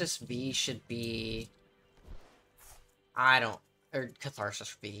Catharsis V should be... Or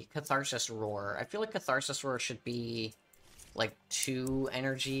Catharsis V. Catharsis Roar. I feel like Catharsis Roar should be, like, 2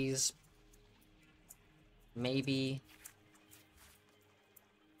 energies. Maybe.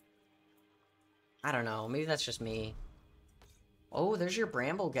 I don't know. Maybe that's just me. Oh, there's your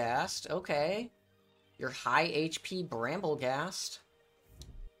Bramblegast. Okay. Your high HP Bramblegast.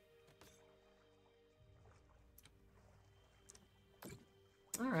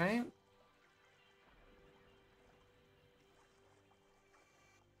 Alright.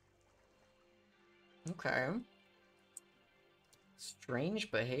 Okay.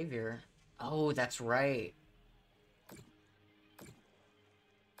 Strange behavior. Oh, that's right.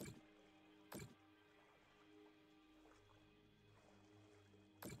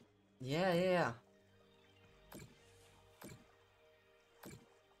 Yeah, yeah, yeah.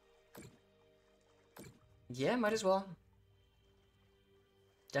 Yeah, might as well.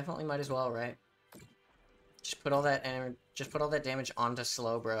 Definitely might as well, right? Just put all that damage onto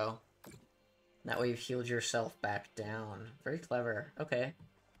Slowbro. That way you've healed yourself back down. Very clever. Okay.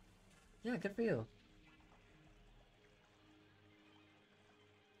 Yeah, good for you.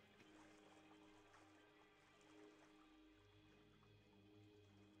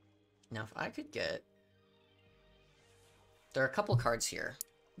 Now, if I could get... There are a couple cards here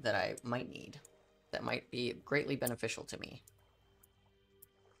that I might need. That might be greatly beneficial to me.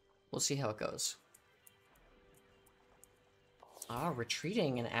 We'll see how it goes. Ah,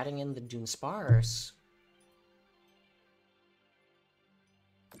 retreating and adding in the Dunsparce.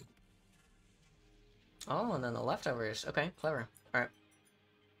 Oh, and then the leftovers. Okay, clever. Alright.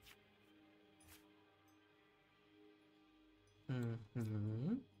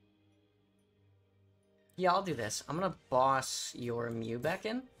 Mm-hmm. Yeah, I'll do this. I'm gonna boss your Mew back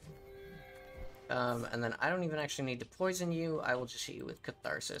in. And then I don't even actually need to poison you. I will just hit you with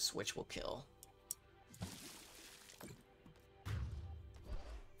Catharsis, which will kill.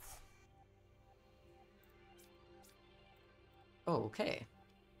 Okay.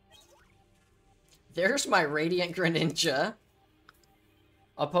 There's my Radiant Greninja.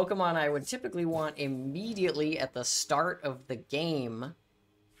 A Pokemon I would typically want immediately at the start of the game.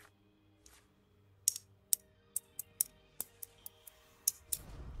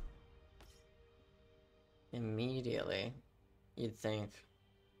 Immediately. You'd think.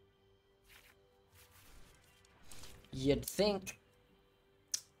 You'd think.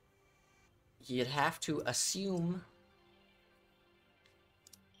 You'd have to assume.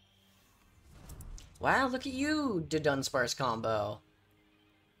 Wow, look at you, the Dunsparce combo.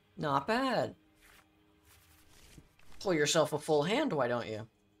 Not bad. Pull yourself a full hand, why don't you?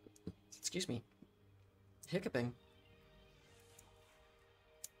 Excuse me. Hiccuping.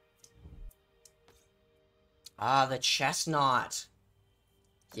 Ah, the chestnut.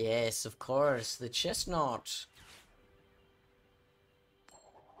 Yes, of course, the chestnut.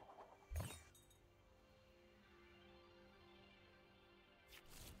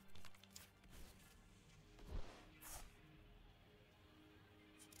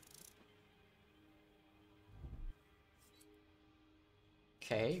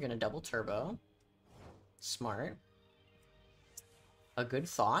 Okay, you're gonna double turbo. Smart. A good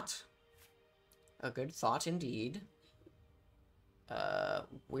thought. A good thought indeed.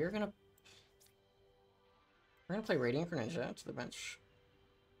 We're gonna play Radiant Greninja to the bench.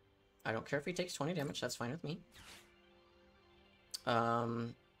 I don't care if he takes 20 damage, that's fine with me.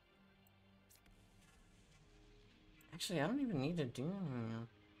 Actually, I don't even need to do...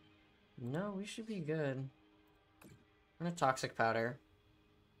 No, we should be good. And a toxic powder.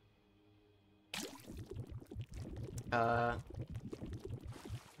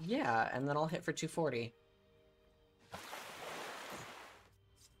 Yeah, and then I'll hit for 240.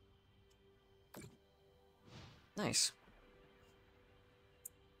 Nice.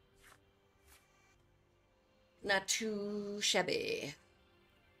 Not too shabby.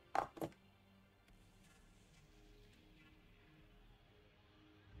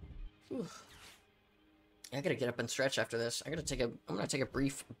 Whew. I gotta get up and stretch after this. I'm gonna take a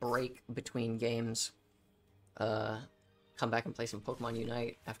brief break between games. Come back and play some Pokemon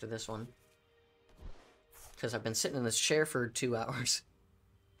Unite after this one. Because I've been sitting in this chair for 2 hours.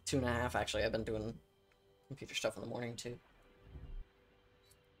 2.5, actually. I've been doing computer stuff in the morning, too.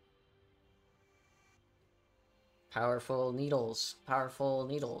 Powerful needles. Powerful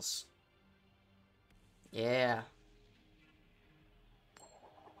needles. Yeah.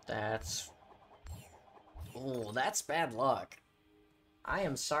 That's... Ooh, that's bad luck. I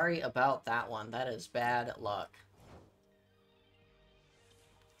am sorry about that one. That is bad luck.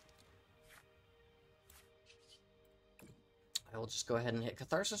 I will just go ahead and hit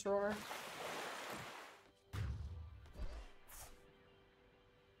Catharsis Roar.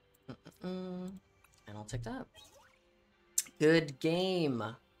 And I'll take that. Good game.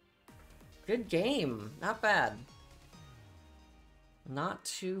 Good game. Not bad. Not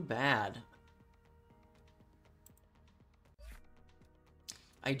too bad.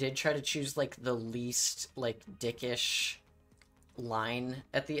 I did try to choose, like, the least, like, dickish line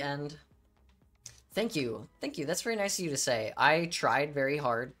at the end. Thank you. Thank you. That's very nice of you to say. I tried very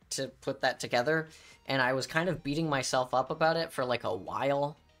hard to put that together, and I was kind of beating myself up about it for, like, a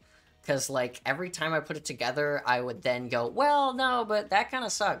while. Because, like, every time I put it together, I would then go, well, no, but that kind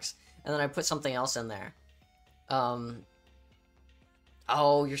of sucks. And then I put something else in there.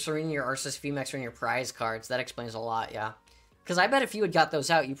 Oh, you're Serena, your Arceus, VMAX, and your prize cards. That explains a lot, yeah. Because I bet if you had got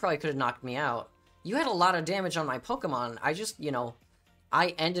those out, you probably could have knocked me out. You had a lot of damage on my Pokemon. I just, you know,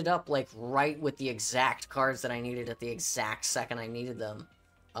 I ended up, like, right with the exact cards that I needed at the exact second I needed them.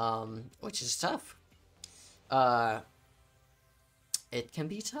 Which is tough. It can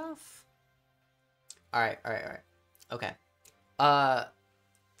be tough. Alright. Okay.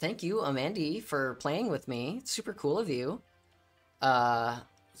 Thank you, Amandi, for playing with me. It's super cool of you.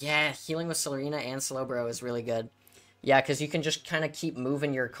 Yeah, healing with Serena and Slowbro is really good. Yeah, because you can just kind of keep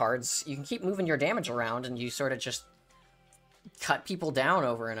moving your cards. You can keep moving your damage around, and you sort of just cut people down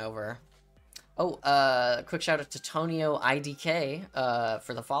over and over. Oh, quick shout out to Tonio IDK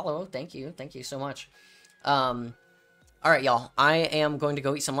for the follow. Thank you. Thank you so much. Alright, y'all. I am going to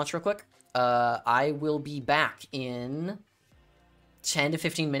go eat some lunch real quick. I will be back in 10 to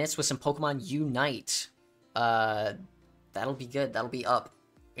 15 minutes with some Pokemon Unite. That'll be good. That'll be up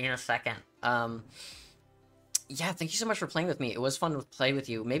in a second. Yeah, thank you so much for playing with me. It was fun to play with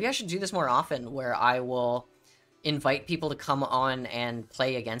you. Maybe I should do this more often, where I will invite people to come on and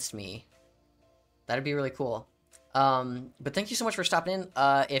play against me. That'd be really cool. But thank you so much for stopping in.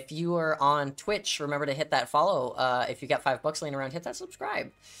 If you are on Twitch, remember to hit that follow. If you got $5 laying around, hit that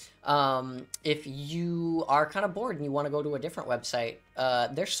subscribe. If you are kind of bored and you want to go to a different website,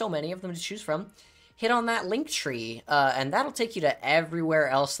 there's so many of them to choose from. Hit on that link tree, and that'll take you to everywhere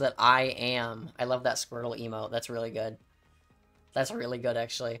else that I am. I love that Squirtle emote. That's really good. That's really good,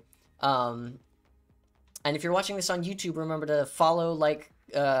 actually. And if you're watching this on YouTube, remember to follow, like,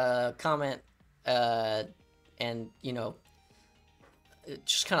 comment, and, you know,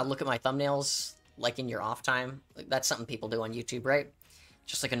 just kind of look at my thumbnails, like, in your off time. Like, that's something people do on YouTube, right?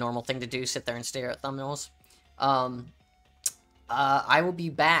 Just like a normal thing to do, sit there and stare at thumbnails. I will be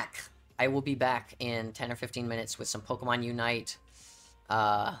back. I will be back in 10 or 15 minutes with some Pokemon Unite.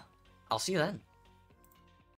 I'll see you then.